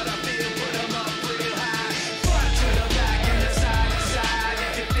feel what I feel, put 'em up real high. Front to the back and the side to side.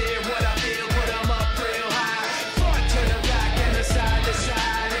 If you feel what I feel, put 'em up real high. Front to the back and the side to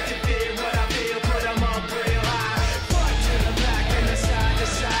side. If you feel what I feel, put 'em up real high. Front to the back and the side to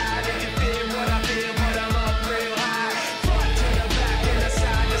side. If you feel what I feel, put 'em up real high. Front to the back and the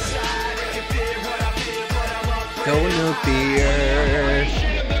side to side. If you feel what I feel, put 'em up real high. Go nuclear.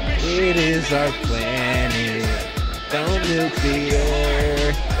 It is our planet. Go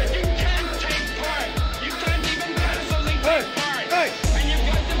nuclear. You can't take part. You can't even passively take part. And you've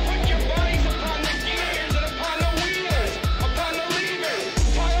got to put your bodies upon the gears and upon the wheels, upon the levers,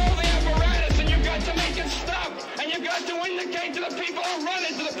 upon all the apparatus, and you've got to make it stop. And you've got to indicate to the people who run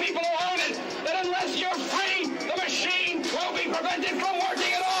it, to the people who own it, that unless you're free, the machine will be prevented from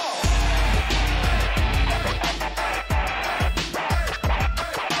working at all.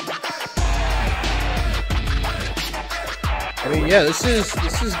 I mean, yeah, this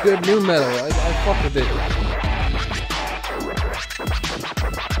is good new metal. I fuck with it.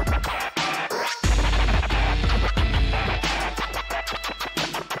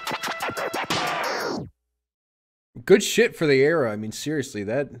 Good shit for the era. I mean, seriously,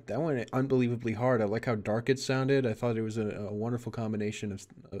 that went unbelievably hard. I like how dark it sounded. I thought it was a wonderful combination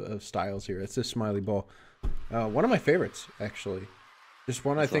of styles here. It's a Smiley Ball. One of my favorites, actually. Just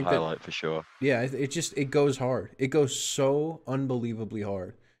one I think that highlight for sure. Yeah, it goes hard. It goes so unbelievably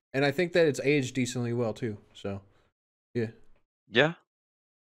hard, and I think that it's aged decently well too. So, yeah. Yeah.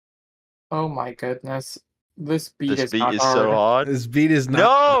 Oh my goodness. This beat This is beat not is hard. so hard. This beat is not.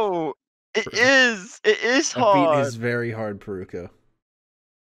 No, it is. It is The hard. beat is very hard, Paruko.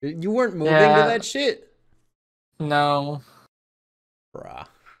 You weren't moving to Yeah. that shit, No. brah.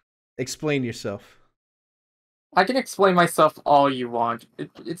 Explain yourself. I can explain myself all you want.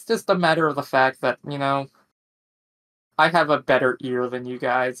 It's just a matter of the fact that, you know, I have a better ear than you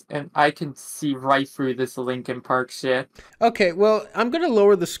guys, and I can see right through this Linkin Park shit. Okay, well, I'm gonna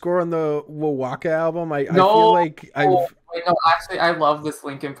lower the score on the Wowaka album. I No, feel like I've. wait, no, actually, I love this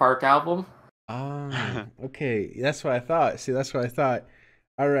Linkin Park album. Ah, okay, that's what I thought. See, that's what I thought.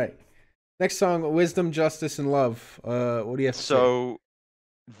 All right, next song, "Wisdom, Justice, and Love." What do you have to say? So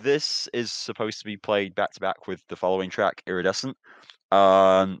this is supposed to be played back to back with the following track, Iridescent.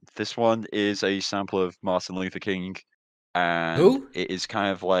 This one is a sample of Martin Luther King, and Who? it is kind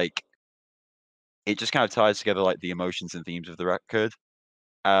of like it just kind of ties together like the emotions and themes of the record.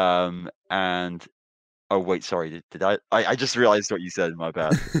 And oh wait, sorry, did I just realized what you said, my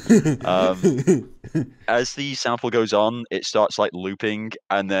bad. As the sample goes on, it starts like looping,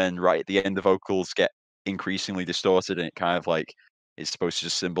 and then right at the end the vocals get increasingly distorted, and it kind of like is supposed to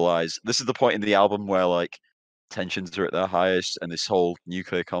just symbolize this is the point in the album where like tensions are at their highest and this whole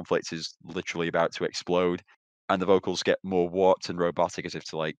nuclear conflict is literally about to explode, and the vocals get more warped and robotic as if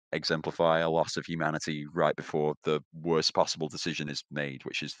to like exemplify a loss of humanity right before the worst possible decision is made,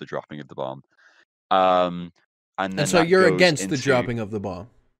 which is the dropping of the bomb. And then And so that you're goes against the into- dropping of the bomb.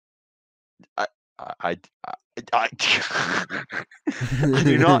 I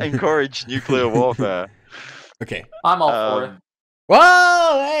do not encourage nuclear warfare. Okay. I'm all for it.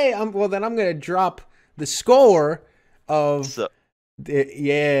 Whoa! Hey, well then I'm gonna drop the score of. So,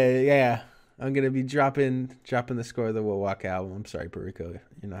 Yeah. I'm gonna be dropping the score of the Wowaka album. I'm sorry, Paruko.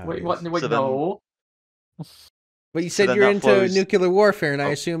 You know how Wait, it what? is. Wait, So then- no. But you said then you're that into flows- nuclear warfare, and I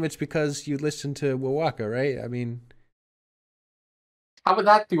Oh. assume it's because you listen to Wowaka, right? I mean, How would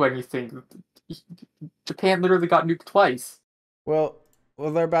that do anything? Japan literally got nuked twice. well,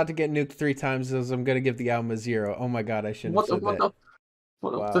 Well, they're about to get nuked 3 times, so I'm gonna give the album a 0. Oh my god, I shouldn't have said that.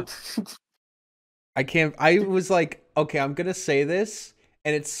 Wow. I can't. I was like, okay, I'm gonna say this,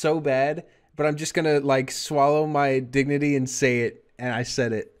 and it's so bad, but I'm just gonna like swallow my dignity and say it, and I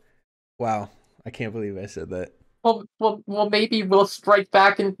said it. Wow, I can't believe I said that. Well, maybe we'll strike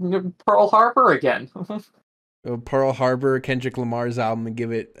back in Pearl Harbor again. Pearl Harbor, Kendrick Lamar's album, and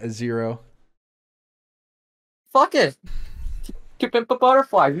give it a 0. Fuck it. To Pimp a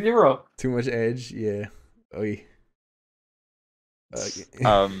Butterfly, 0. Too much edge, yeah. Oy.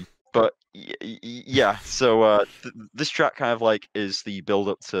 But yeah, so this track kind of like is the build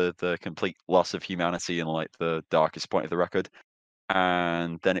up to the complete loss of humanity and like the darkest point of the record,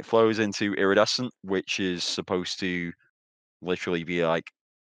 and then it flows into Iridescent, which is supposed to literally be like,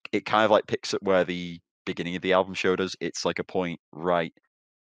 it kind of like picks up where the beginning of the album showed us. It's like a point right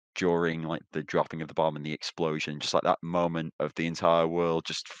during like the dropping of the bomb and the explosion, just like that moment of the entire world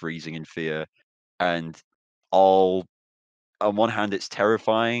just freezing in fear, and all on one hand it's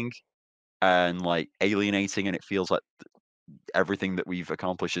terrifying and like alienating, and it feels like everything that we've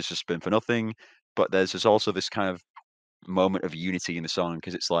accomplished has just been for nothing. But there's also this kind of moment of unity in the song,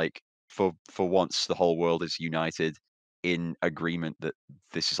 because it's like for once the whole world is united in agreement that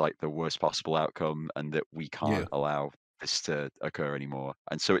this is like the worst possible outcome and that we can't allow this to occur anymore.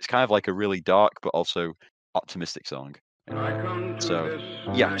 And so it's kind of like a really dark but also optimistic song. So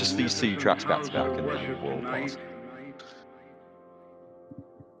yeah, just these 2 tracks back to back, and then we'll pause.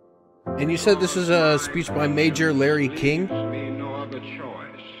 And you said this is a speech by Major Larry King?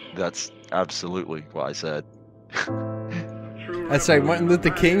 That's absolutely what I said. That's like Martin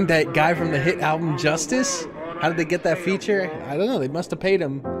Luther King, that guy from the hit album Justice? How did they get that feature? I don't know, they must have paid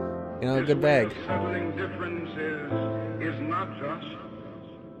him, you know, a good bag.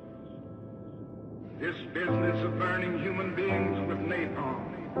 This business of burning human beings with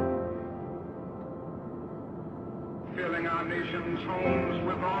napalm, filling our nation's homes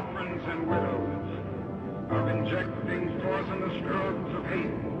with orphans and widows, of injecting poisonous drugs of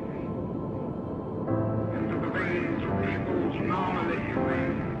hate into the veins of peoples normally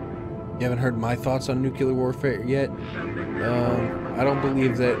humane. You haven't heard my thoughts on nuclear warfare yet? I don't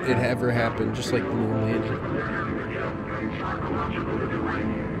believe that it ever happened, just like the moon landing.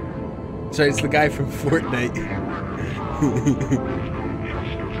 Sorry, it's the guy from Fortnite.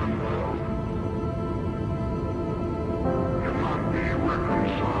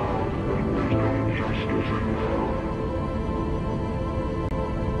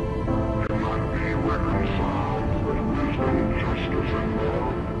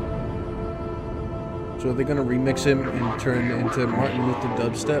 So are they gonna remix him and turn into Martin Luther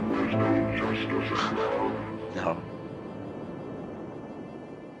dubstep? No.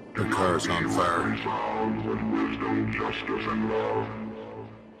 The car's on fire.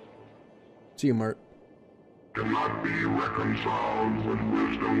 See you, Mark. Cannot be reconciled with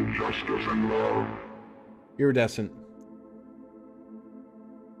wisdom, justice, and love. Iridescent.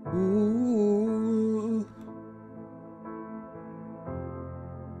 Ooh.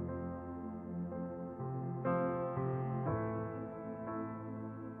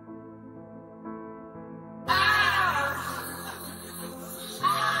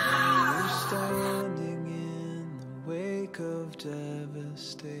 Standing in the wake of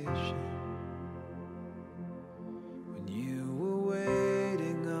devastation, when you were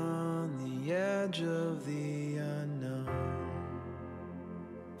waiting on the edge of the unknown.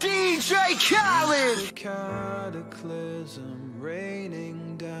 DJ Khaled! Cataclysm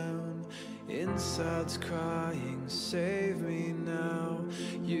raining down, inside's crying, save me now.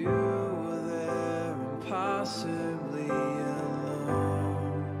 You were there, impossibly alone.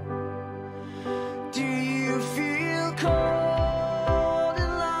 Do you feel cold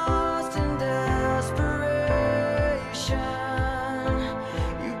and lost in desperation?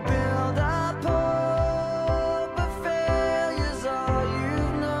 You build up hope, but failure's all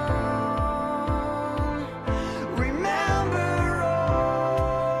you've known. Remember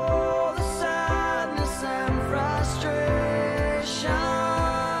all the sadness and frustration,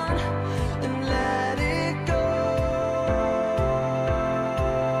 and let it go.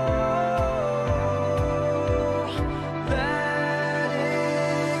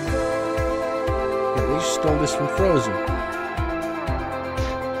 Yeah, they stole this from Frozen.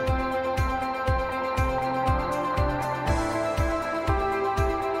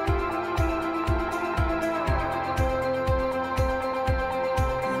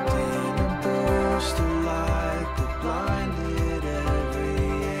 Burst of light that blinded every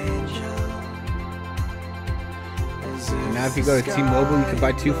angel. Now if you go to T-Mobile, you can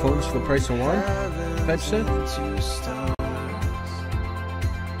buy 2 phones for the price of 1. Fetch said.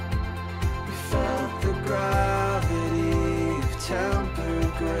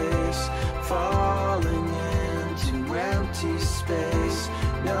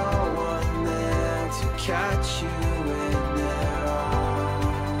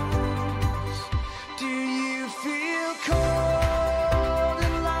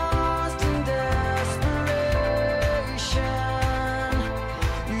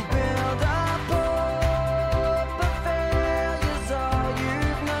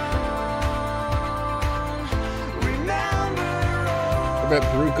 bet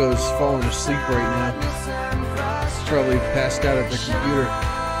Paruko's falling asleep right now. He's probably passed out at the computer.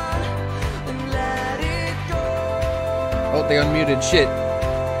 Oh, they unmuted. Shit.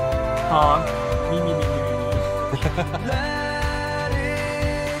 Me.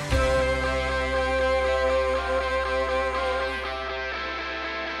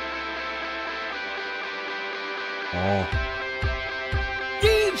 Oh.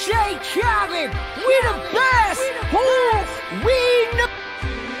 DJ Khaled, we the best! Who? We know.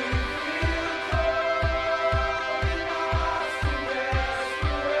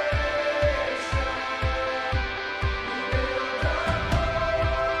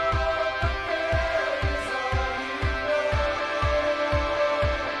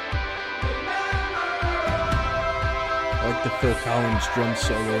 I like the Phil Collins drum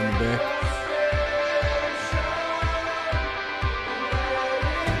solo in the back.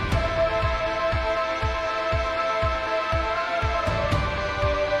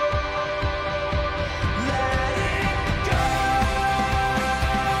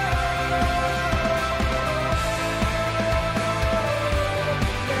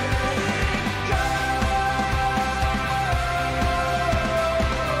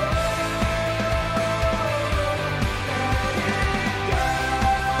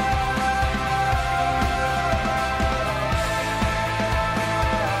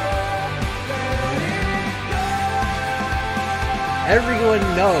 Everyone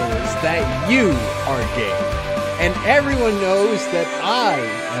knows that you are gay. And everyone knows that I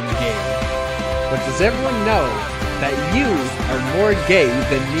am gay. But does everyone know that you are more gay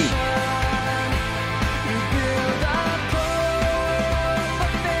than me?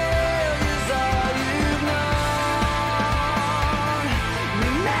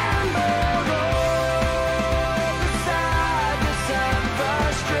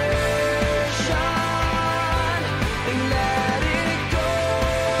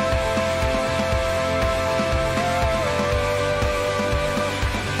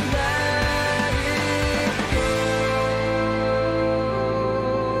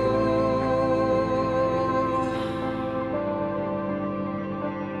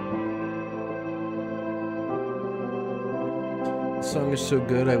 This song is so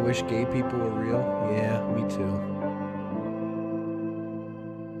good, I wish gay people were real. Yeah, me too.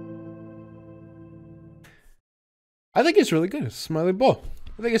 I think it's really good. It's Smiley Ball.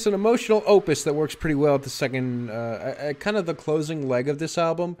 I think it's an emotional opus that works pretty well at the second, kind of the closing leg of this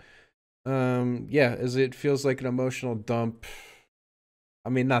album. Yeah, as it feels like an emotional dump. I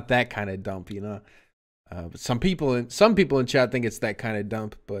mean, not that kind of dump, you know. But some people in chat think it's that kind of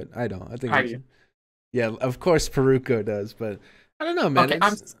dump, but I don't. I think it's, yeah, of course Paruko does, but I don't know, man. Okay,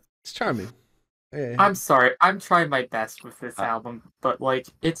 it's charming. Yeah. I'm sorry. I'm trying my best with this album, but like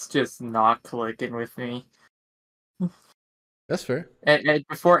it's just not clicking with me. That's fair. And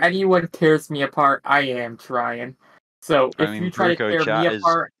before anyone tears me apart, I am trying. So if you try to tear me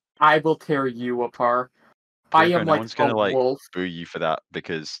apart, I will tear you apart. I am no like one's gonna like wolf. boo you for that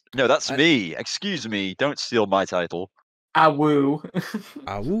because no, that's me. Excuse me. Don't steal my title. Awoo.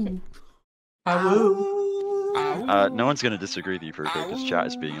 Awoo. Awoo. No one's gonna disagree with you, Paruko, because chat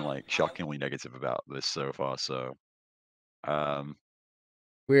is being like shockingly negative about this so far. So,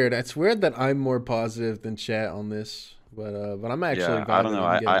 weird. It's weird that I'm more positive than chat on this, but I'm actually. Yeah, I don't know.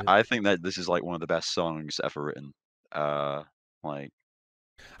 I think that this is like one of the best songs ever written. Like,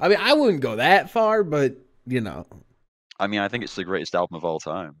 I mean, I wouldn't go that far, but you know. I mean, I think it's the greatest album of all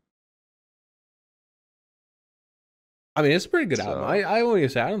time. I mean, it's a pretty good album. I won't even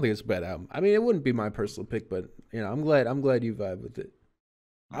say I don't think it's a bad album. I mean, it wouldn't be my personal pick, but you know, I'm glad you vibe with it.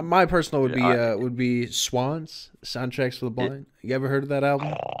 My personal would be Swans, Soundtracks for the Blind. You ever heard of that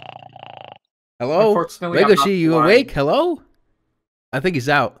album? Hello, Legoshi, you awake? Hello? I think he's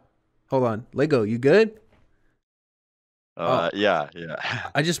out. Hold on, Lego, you good? Yeah.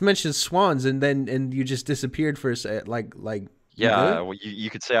 I just mentioned Swans, and you just disappeared for a sec. Like. Yeah, well, you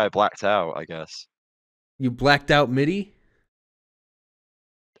could say I blacked out, I guess. You blacked out MIDI?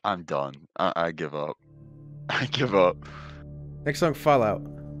 I'm done. I give up. I give up. Next song, Fallout.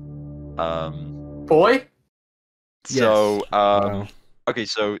 Boy? So, Wow. okay,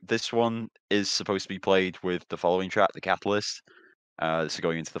 so this one is supposed to be played with the following track, The Catalyst. This is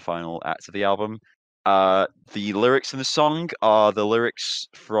going into the final act of the album. The lyrics in the song are the lyrics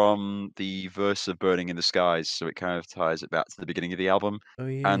from the verse of Burning in the Skies, so it kind of ties it back to the beginning of the album. Oh,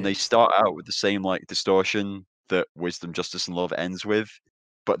 yeah. And they start out with the same like distortion that Wisdom, Justice, and Love ends with,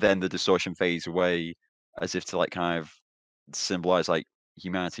 but then the distortion fades away as if to like kind of symbolize like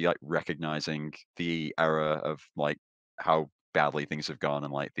humanity like recognizing the error of like how badly things have gone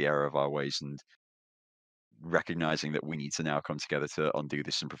and like the error of our ways and recognizing that we need to now come together to undo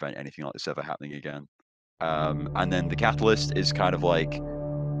this and prevent anything like this ever happening again. And then the catalyst is kind of like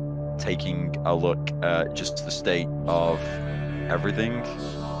taking a look at just the state of everything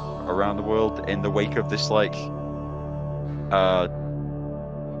around the world in the wake of this like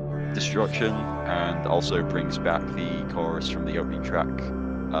destruction, and also brings back the chorus from the opening track,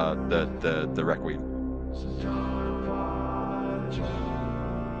 the Requiem.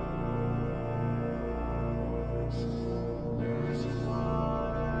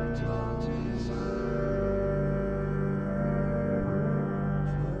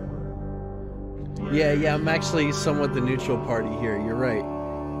 Yeah, I'm actually somewhat the neutral party here. You're right.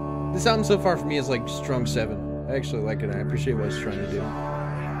 This album so far for me is like strong 7. I actually like it. And I appreciate what it's trying to do,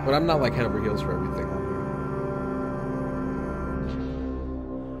 but I'm not like head over heels for everything on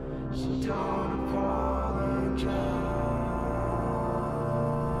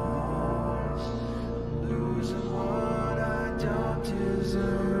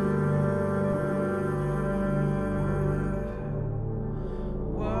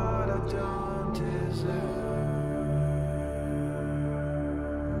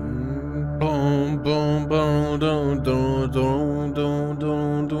Boom, boom, boom, dun, dun, dun, dun,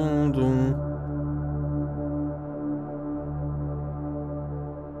 dun, dun, dun.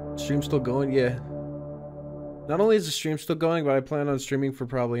 Stream still going? Yeah. Not only is the stream still going, but I plan on streaming for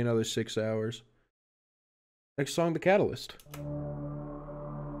probably another 6 hours. Next song, The Catalyst.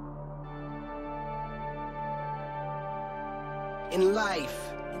 In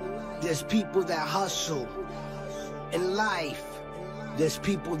life, there's people that hustle. In life, there's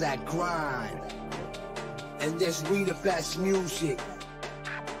people that grind. And there's we the best music.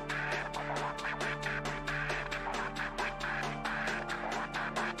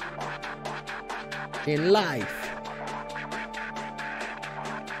 In life.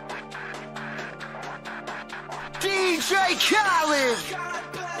 DJ Khaled!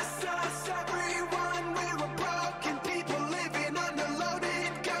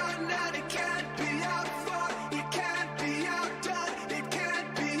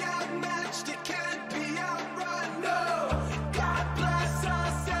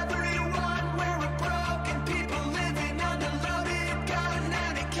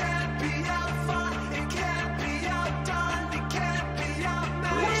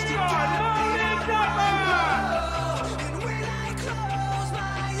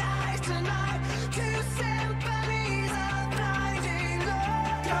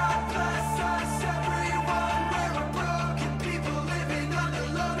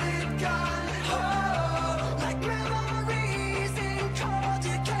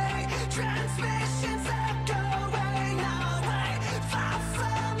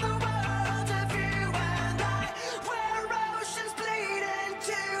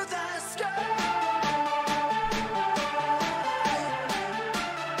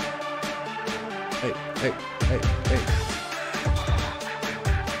 Hey.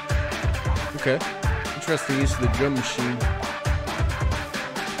 Okay. Interesting use of the drum machine.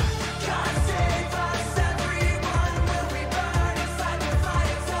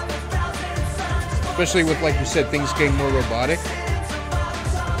 Especially with, like you said, things getting more robotic.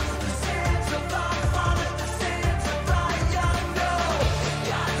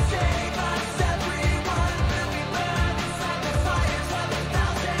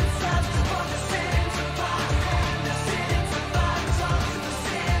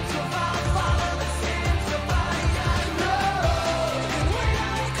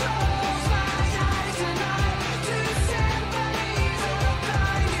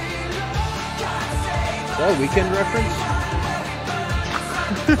 Oh, Weekend reference?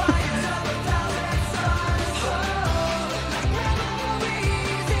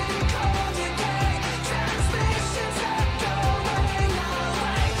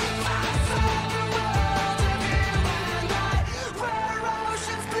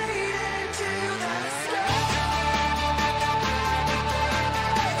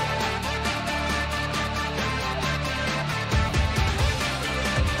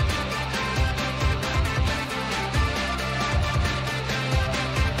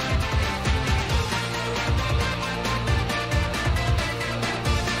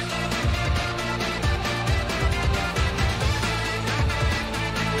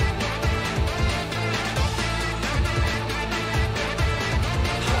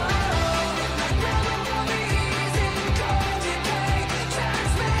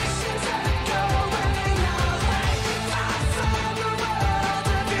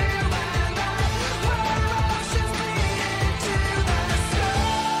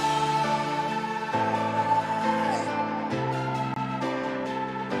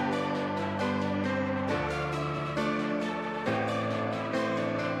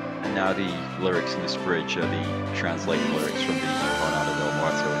 now the lyrics in this bridge are the translated lyrics from the Jornada del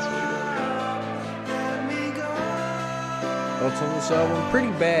Muerto interlude earlier. Thoughts on this album?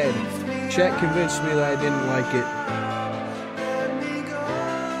 Pretty bad. Chat convinced me that I didn't like it.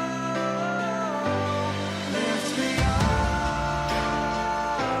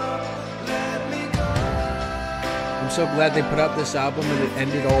 I'm so glad they put out this album and it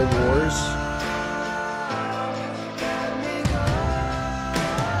ended all wars.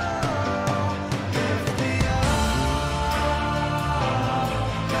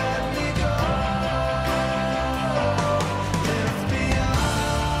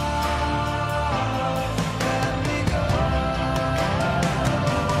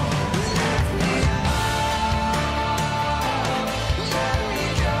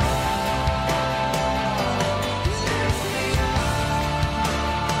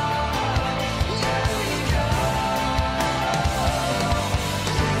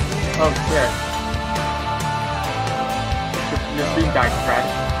 Oh shit. Your stream got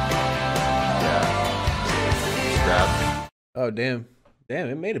crashed. Yeah. Oh damn. Damn,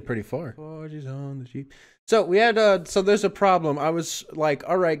 it made it pretty far. Forges on the Jeep. So we had so there's a problem. I was like,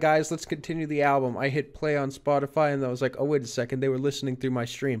 all right guys, let's continue the album. I hit play on Spotify and I was like, oh wait a second, they were listening through my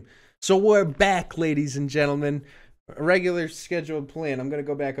stream. So we're back, ladies and gentlemen. A regular scheduled plan. I'm gonna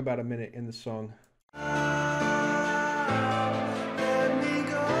go back about a minute in the song.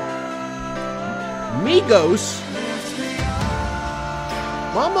 Migos?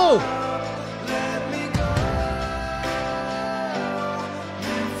 Mama!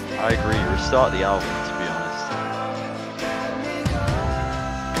 I agree. Restart the album, to be honest.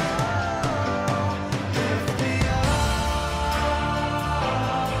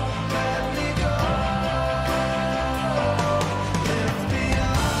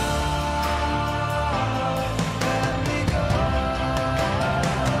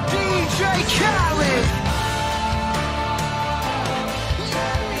 DJ Khaled.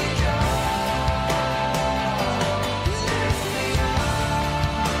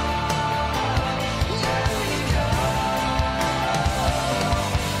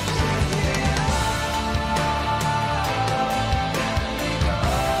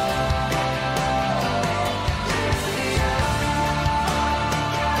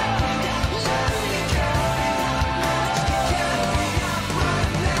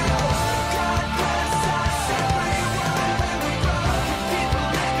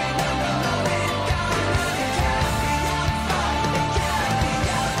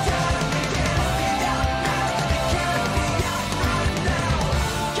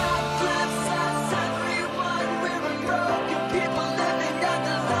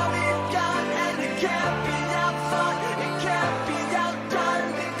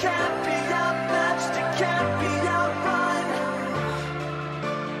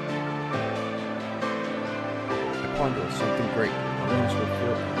 Something great. Rooms will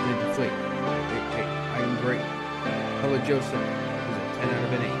inflate. Hey, I am great. Hello, Joseph. Is a 10 out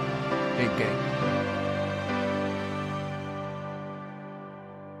of an 8. Big gang.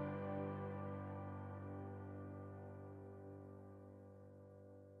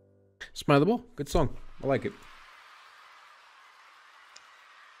 Smilable. Good song. I like it.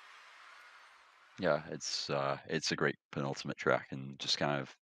 Yeah, it's a great penultimate track, and just kind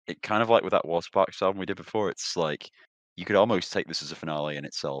of like with that Waterparks album we did before. It's like you could almost take this as a finale in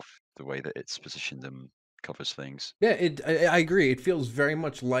itself, the way that it's positioned and covers things. Yeah, I agree. It feels very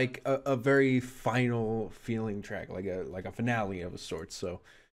much like a very final feeling track, like a finale of a sort. So,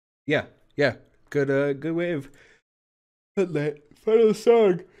 yeah, good way of putting that final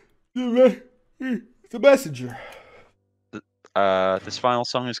song. The messenger. This final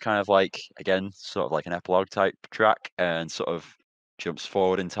song is kind of like, again, sort of like an epilogue type track, and sort of jumps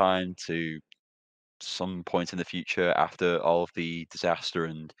forward in time to some point in the future after all of the disaster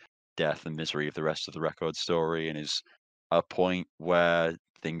and death and misery of the rest of the record story, and is a point where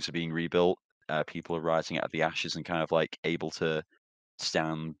things are being rebuilt. People are rising out of the ashes and kind of like able to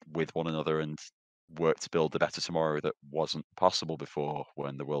stand with one another and work to build the better tomorrow that wasn't possible before,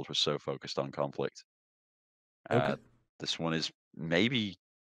 when the world was so focused on conflict. Okay. This one is maybe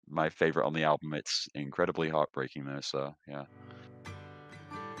my favorite on the album. It's incredibly heartbreaking though, so yeah.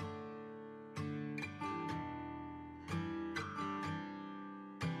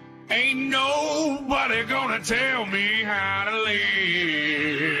 Ain't nobody gonna tell me how to live.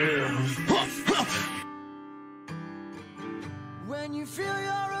 When you feel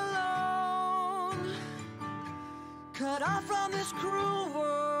you're alone, cut off from this cruel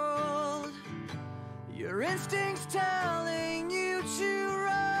world, your instincts telling you to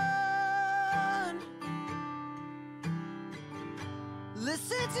run.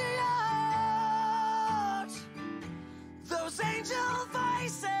 Listen to your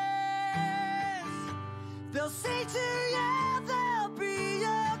faces. They'll say to you, they'll be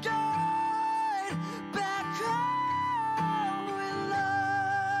your guide back home when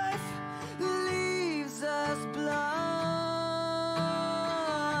life leaves us blind.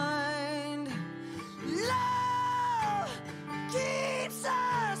 Love keeps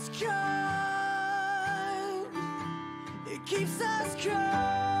us kind. It keeps us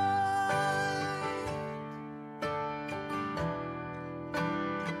kind.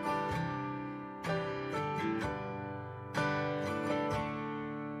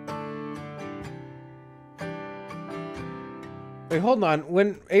 Wait, hold on.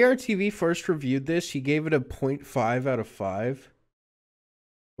 When ARTV first reviewed this, he gave it a 0.5 out of 5.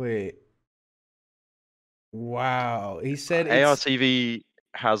 Wait. Wow. He said it's... ARTV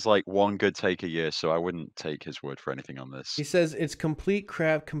has like one good take a year, so I wouldn't take his word for anything on this. He says it's complete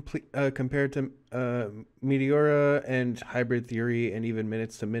crap compared to Meteora and Hybrid Theory and even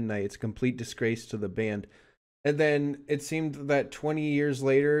Minutes to Midnight. It's a complete disgrace to the band. And then it seemed that 20 years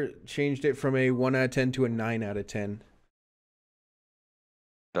later changed it from a 1 out of 10 to a 9 out of 10.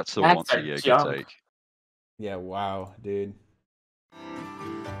 That's the once a year good take. Yeah, wow, dude.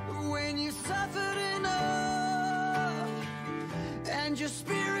 When you suffered enough and your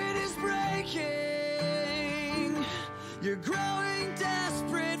spirit is breaking, you're growing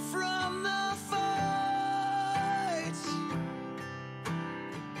desperate from the fight.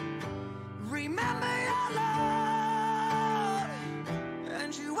 Remember your Lord,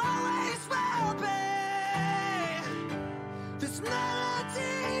 and you always will be. This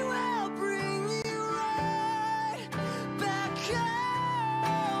melody will bring you right back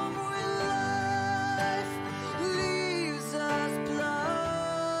home when life leaves us blind.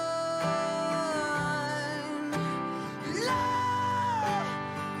 Love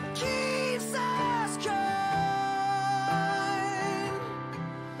keeps us kind.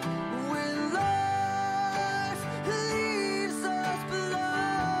 When life leaves us blind.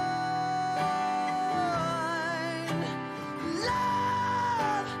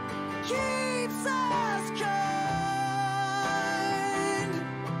 Love keeps us kind.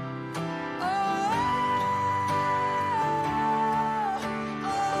 Oh,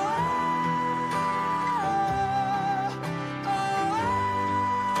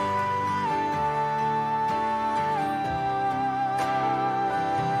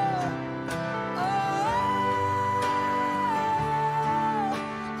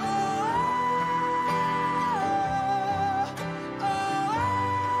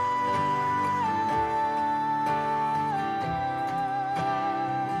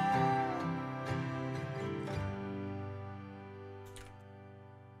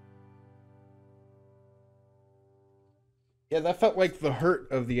 Yeah, that felt like the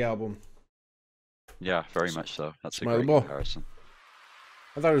hurt of the album. Yeah, very much so. That's a Smile great ball. comparison.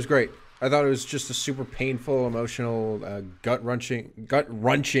 I thought it was great. I thought it was just a super painful, emotional, gut-wrenching, God,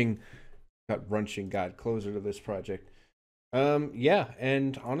 closer to this project. Yeah,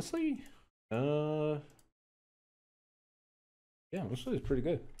 and honestly, yeah, honestly, it's pretty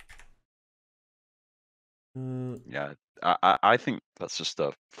good. Yeah, I think that's just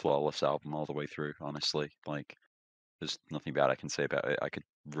a flawless album all the way through, honestly. Like, there's nothing bad I can say about it. I could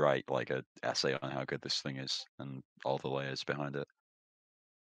write like an essay on how good this thing is and all the layers behind it.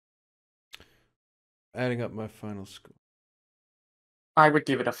 Adding up my final score. I would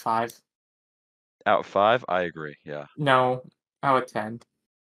give it a 5. Out of 5, I agree. Yeah. No, out of 10.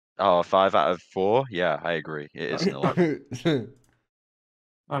 Oh, a 5 out of 4? Yeah, I agree. It is an 11.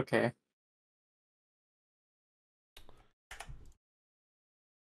 Okay.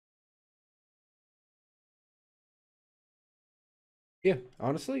 Yeah,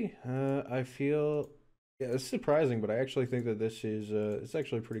 honestly, I feel it's surprising, but I actually think that this is it's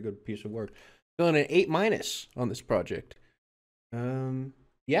actually a pretty good piece of work. Feeling an 8- on this project.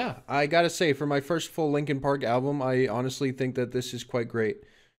 Yeah, I gotta say, for my first full Linkin Park album, I honestly think that this is quite great.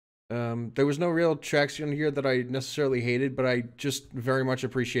 There was no real tracks in here that I necessarily hated, but I just very much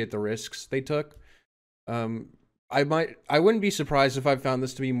appreciate the risks they took. I wouldn't be surprised if I found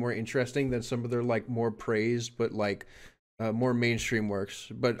this to be more interesting than some of their like more praised, but like more mainstream works.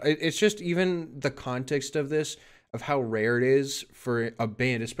 But it's just even the context of this, of how rare it is for a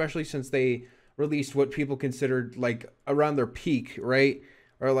band, especially since they released what people considered like around their peak, right?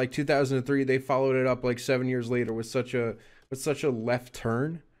 Or like 2003, they followed it up like 7 years later with such a left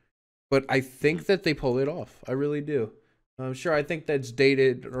turn. But I think that they pull it off. I really do. Sure, I think that's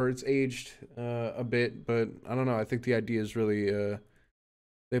dated or it's aged a bit, but I don't know. I think the idea is really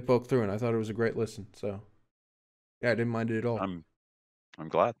they poke through, and I thought it was a great listen. So yeah, I didn't mind it at all. I'm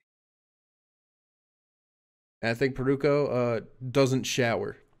glad. And I think Paruko doesn't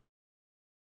shower.